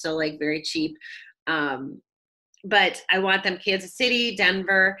stuff. I'm still like very cheap. But I want them Kansas City,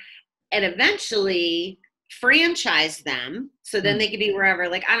 Denver, and eventually franchise them. So then they could be wherever.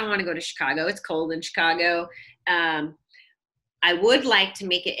 Like, I don't want to go to Chicago. It's cold in Chicago. I would like to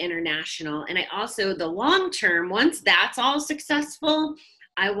make it international. And I also, the long term, once that's all successful,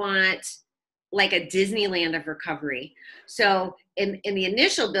 I want like a Disneyland of recovery. So in the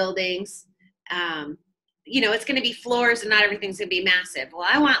initial buildings, you know, it's going to be floors and not everything's going to be massive. Well,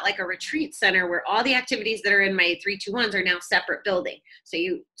 I want like a retreat center where all the activities that are in my 3-2-1s are now separate building. So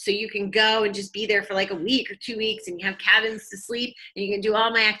you can go and just be there for like a week or 2 weeks, and you have cabins to sleep, and you can do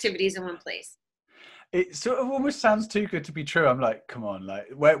all my activities in one place. It sort of almost sounds too good to be true. I'm like, come on, like,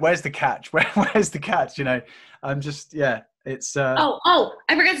 where's the catch? Where's the catch? You know, I'm just, yeah, it's. Oh,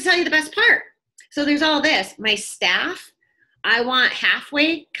 I forgot to tell you the best part. So there's all this. My staff, I want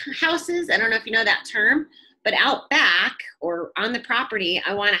halfway houses. I don't know if you know that term, but out back or on the property,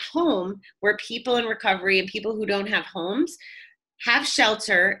 I want a home where people in recovery and people who don't have homes have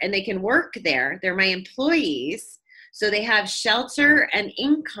shelter and they can work there. They're my employees. So they have shelter and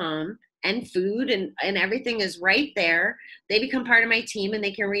income and food and everything is right there. They become part of my team and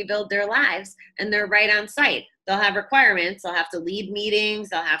they can rebuild their lives, and they're right on site. They'll have requirements. They'll have to lead meetings.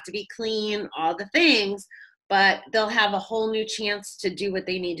 They'll have to be clean, all the things, but they'll have a whole new chance to do what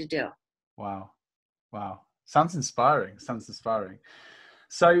they need to do. Wow. Sounds inspiring.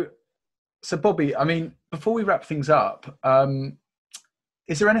 So Bobbie, I mean, before we wrap things up,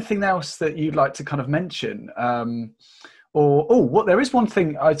 is there anything else that you'd like to kind of mention? Or, what there is one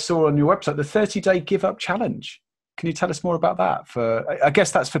thing I saw on your website, the 30-day give up challenge. Can you tell us more about that? I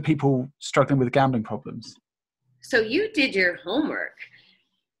guess that's for people struggling with gambling problems. So you did your homework.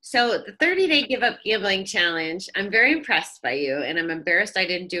 So the 30-day give up gambling challenge, I'm very impressed by you, and I'm embarrassed I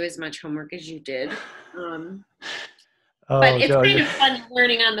didn't do as much homework as you did. But it's kind of fun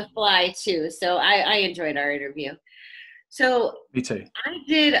learning on the fly too. So I enjoyed our interview. So me too. I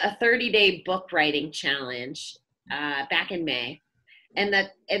did a 30-day book writing challenge back in May. And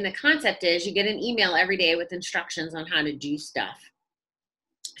the concept is you get an email every day with instructions on how to do stuff.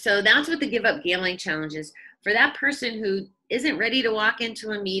 So that's what the Give Up Gambling Challenge is. For that person who isn't ready to walk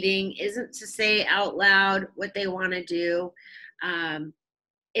into a meeting, isn't to say out loud what they want to do,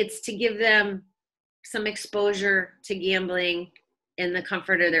 it's to give them some exposure to gambling in the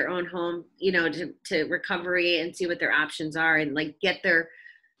comfort of their own home, to recovery, and see what their options are, and like get their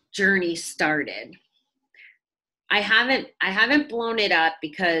journey started. I haven't blown it up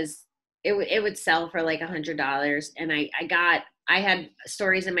because it would sell for like $100, and I had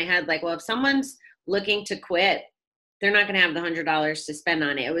stories in my head like, well, if someone's looking to quit, they're not going to have the $100 to spend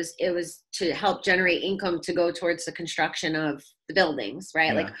on it. It was to help generate income to go towards the construction of the buildings,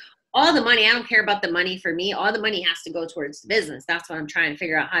 right? Yeah. Like all the money, I don't care about the money for me. All the money has to go towards the business. That's what I'm trying to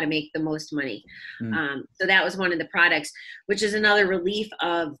figure out, how to make the most money. So that was one of the products, which is another relief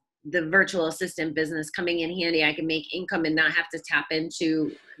of the virtual assistant business coming in handy. I can make income and not have to tap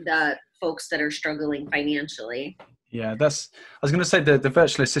into the folks that are struggling financially. Yeah, I was going to say the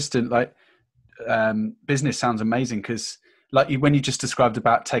virtual assistant business sounds amazing, because when you just described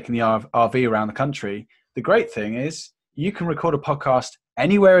about taking the RV around the country, the great thing is you can record a podcast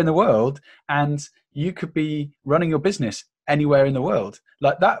anywhere in the world, and you could be running your business anywhere in the world.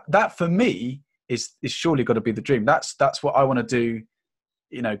 Like that for me is surely got to be the dream. That's what I want to do,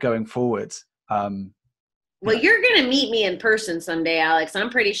 going forward. Well, you're going to meet me in person someday, Alex. I'm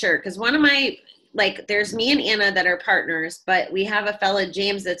pretty sure. Because one of my, there's me and Anna that are partners, but we have a fellow,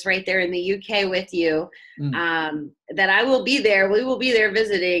 James, that's right there in the UK with you, that I will be there. We will be there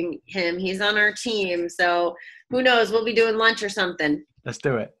visiting him. He's on our team. So who knows? We'll be doing lunch or something. Let's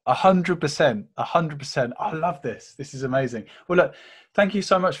do it. 100%. 100%. I love this. This is amazing. Well, look, thank you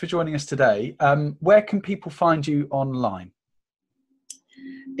so much for joining us today. Where can people find you online?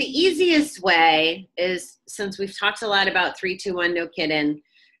 The easiest way is, since we've talked a lot about 321 No Kiddin,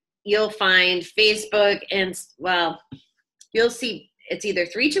 you'll find Facebook and, you'll see it's either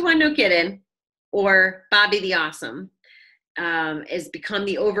 321 No Kiddin or Bobbie The Awesome has become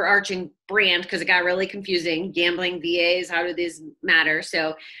the overarching brand, because it got really confusing. Gambling, VAs, how do these matter?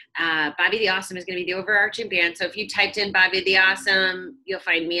 So Bobbie The Awesome is going to be the overarching brand. So if you typed in Bobbie The Awesome, you'll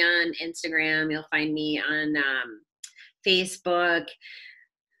find me on Instagram. You'll find me on Facebook.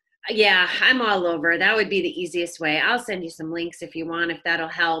 Yeah, I'm all over. That would be the easiest way. I'll send you some links if you want, if that'll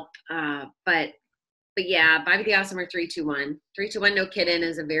help. But yeah, Bobbie The Awesome or 321. 321 No Kiddin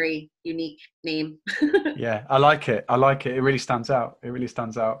is a very unique name. Yeah, I like it. It really stands out.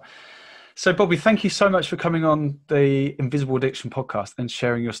 So, Bobbie, thank you so much for coming on the Invisible Addiction podcast and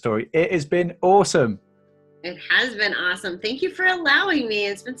sharing your story. It has been awesome. It has been awesome. Thank you for allowing me.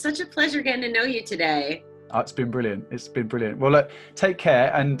 It's been such a pleasure getting to know you today. Oh, it's been brilliant. Well, look, take care,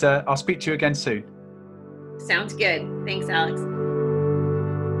 and I'll speak to you again soon. Sounds good. Thanks, Alex.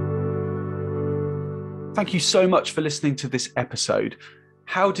 Thank you so much for listening to this episode.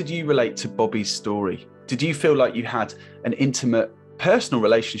 How did you relate to Bobbie's story? Did you feel like you had an intimate, personal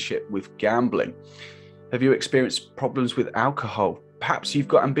relationship with gambling? Have you experienced problems with alcohol? Perhaps you've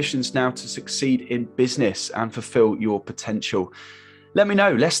got ambitions now to succeed in business and fulfill your potential. Let me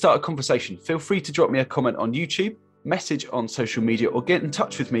know. Let's start a conversation. Feel free to drop me a comment on YouTube, message on social media, or get in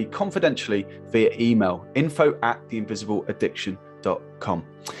touch with me confidentially via email, info@theinvisibleaddiction.com.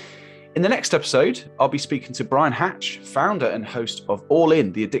 In the next episode, I'll be speaking to Brian Hatch, founder and host of All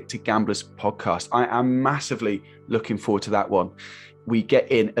In, the Addicted Gamblers podcast. I am massively looking forward to that one. We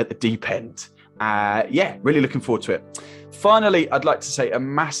get in at the deep end. Really looking forward to it. Finally, I'd like to say a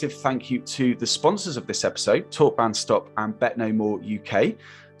massive thank you to the sponsors of this episode, TalkBandStop and Betknowmore UK.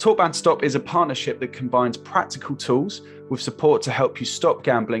 TalkBandStop is a partnership that combines practical tools with support to help you stop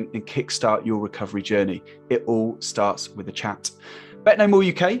gambling and kickstart your recovery journey. It all starts with a chat. Betknowmore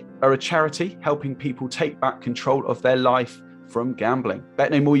UK are a charity helping people take back control of their life from gambling.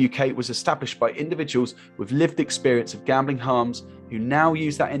 Betknowmore UK was established by individuals with lived experience of gambling harms who now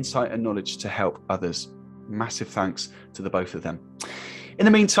use that insight and knowledge to help others. Massive thanks to the both of them. In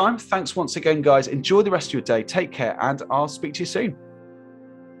the meantime, thanks once again, guys. Enjoy the rest of your day. Take care, and I'll speak to you soon.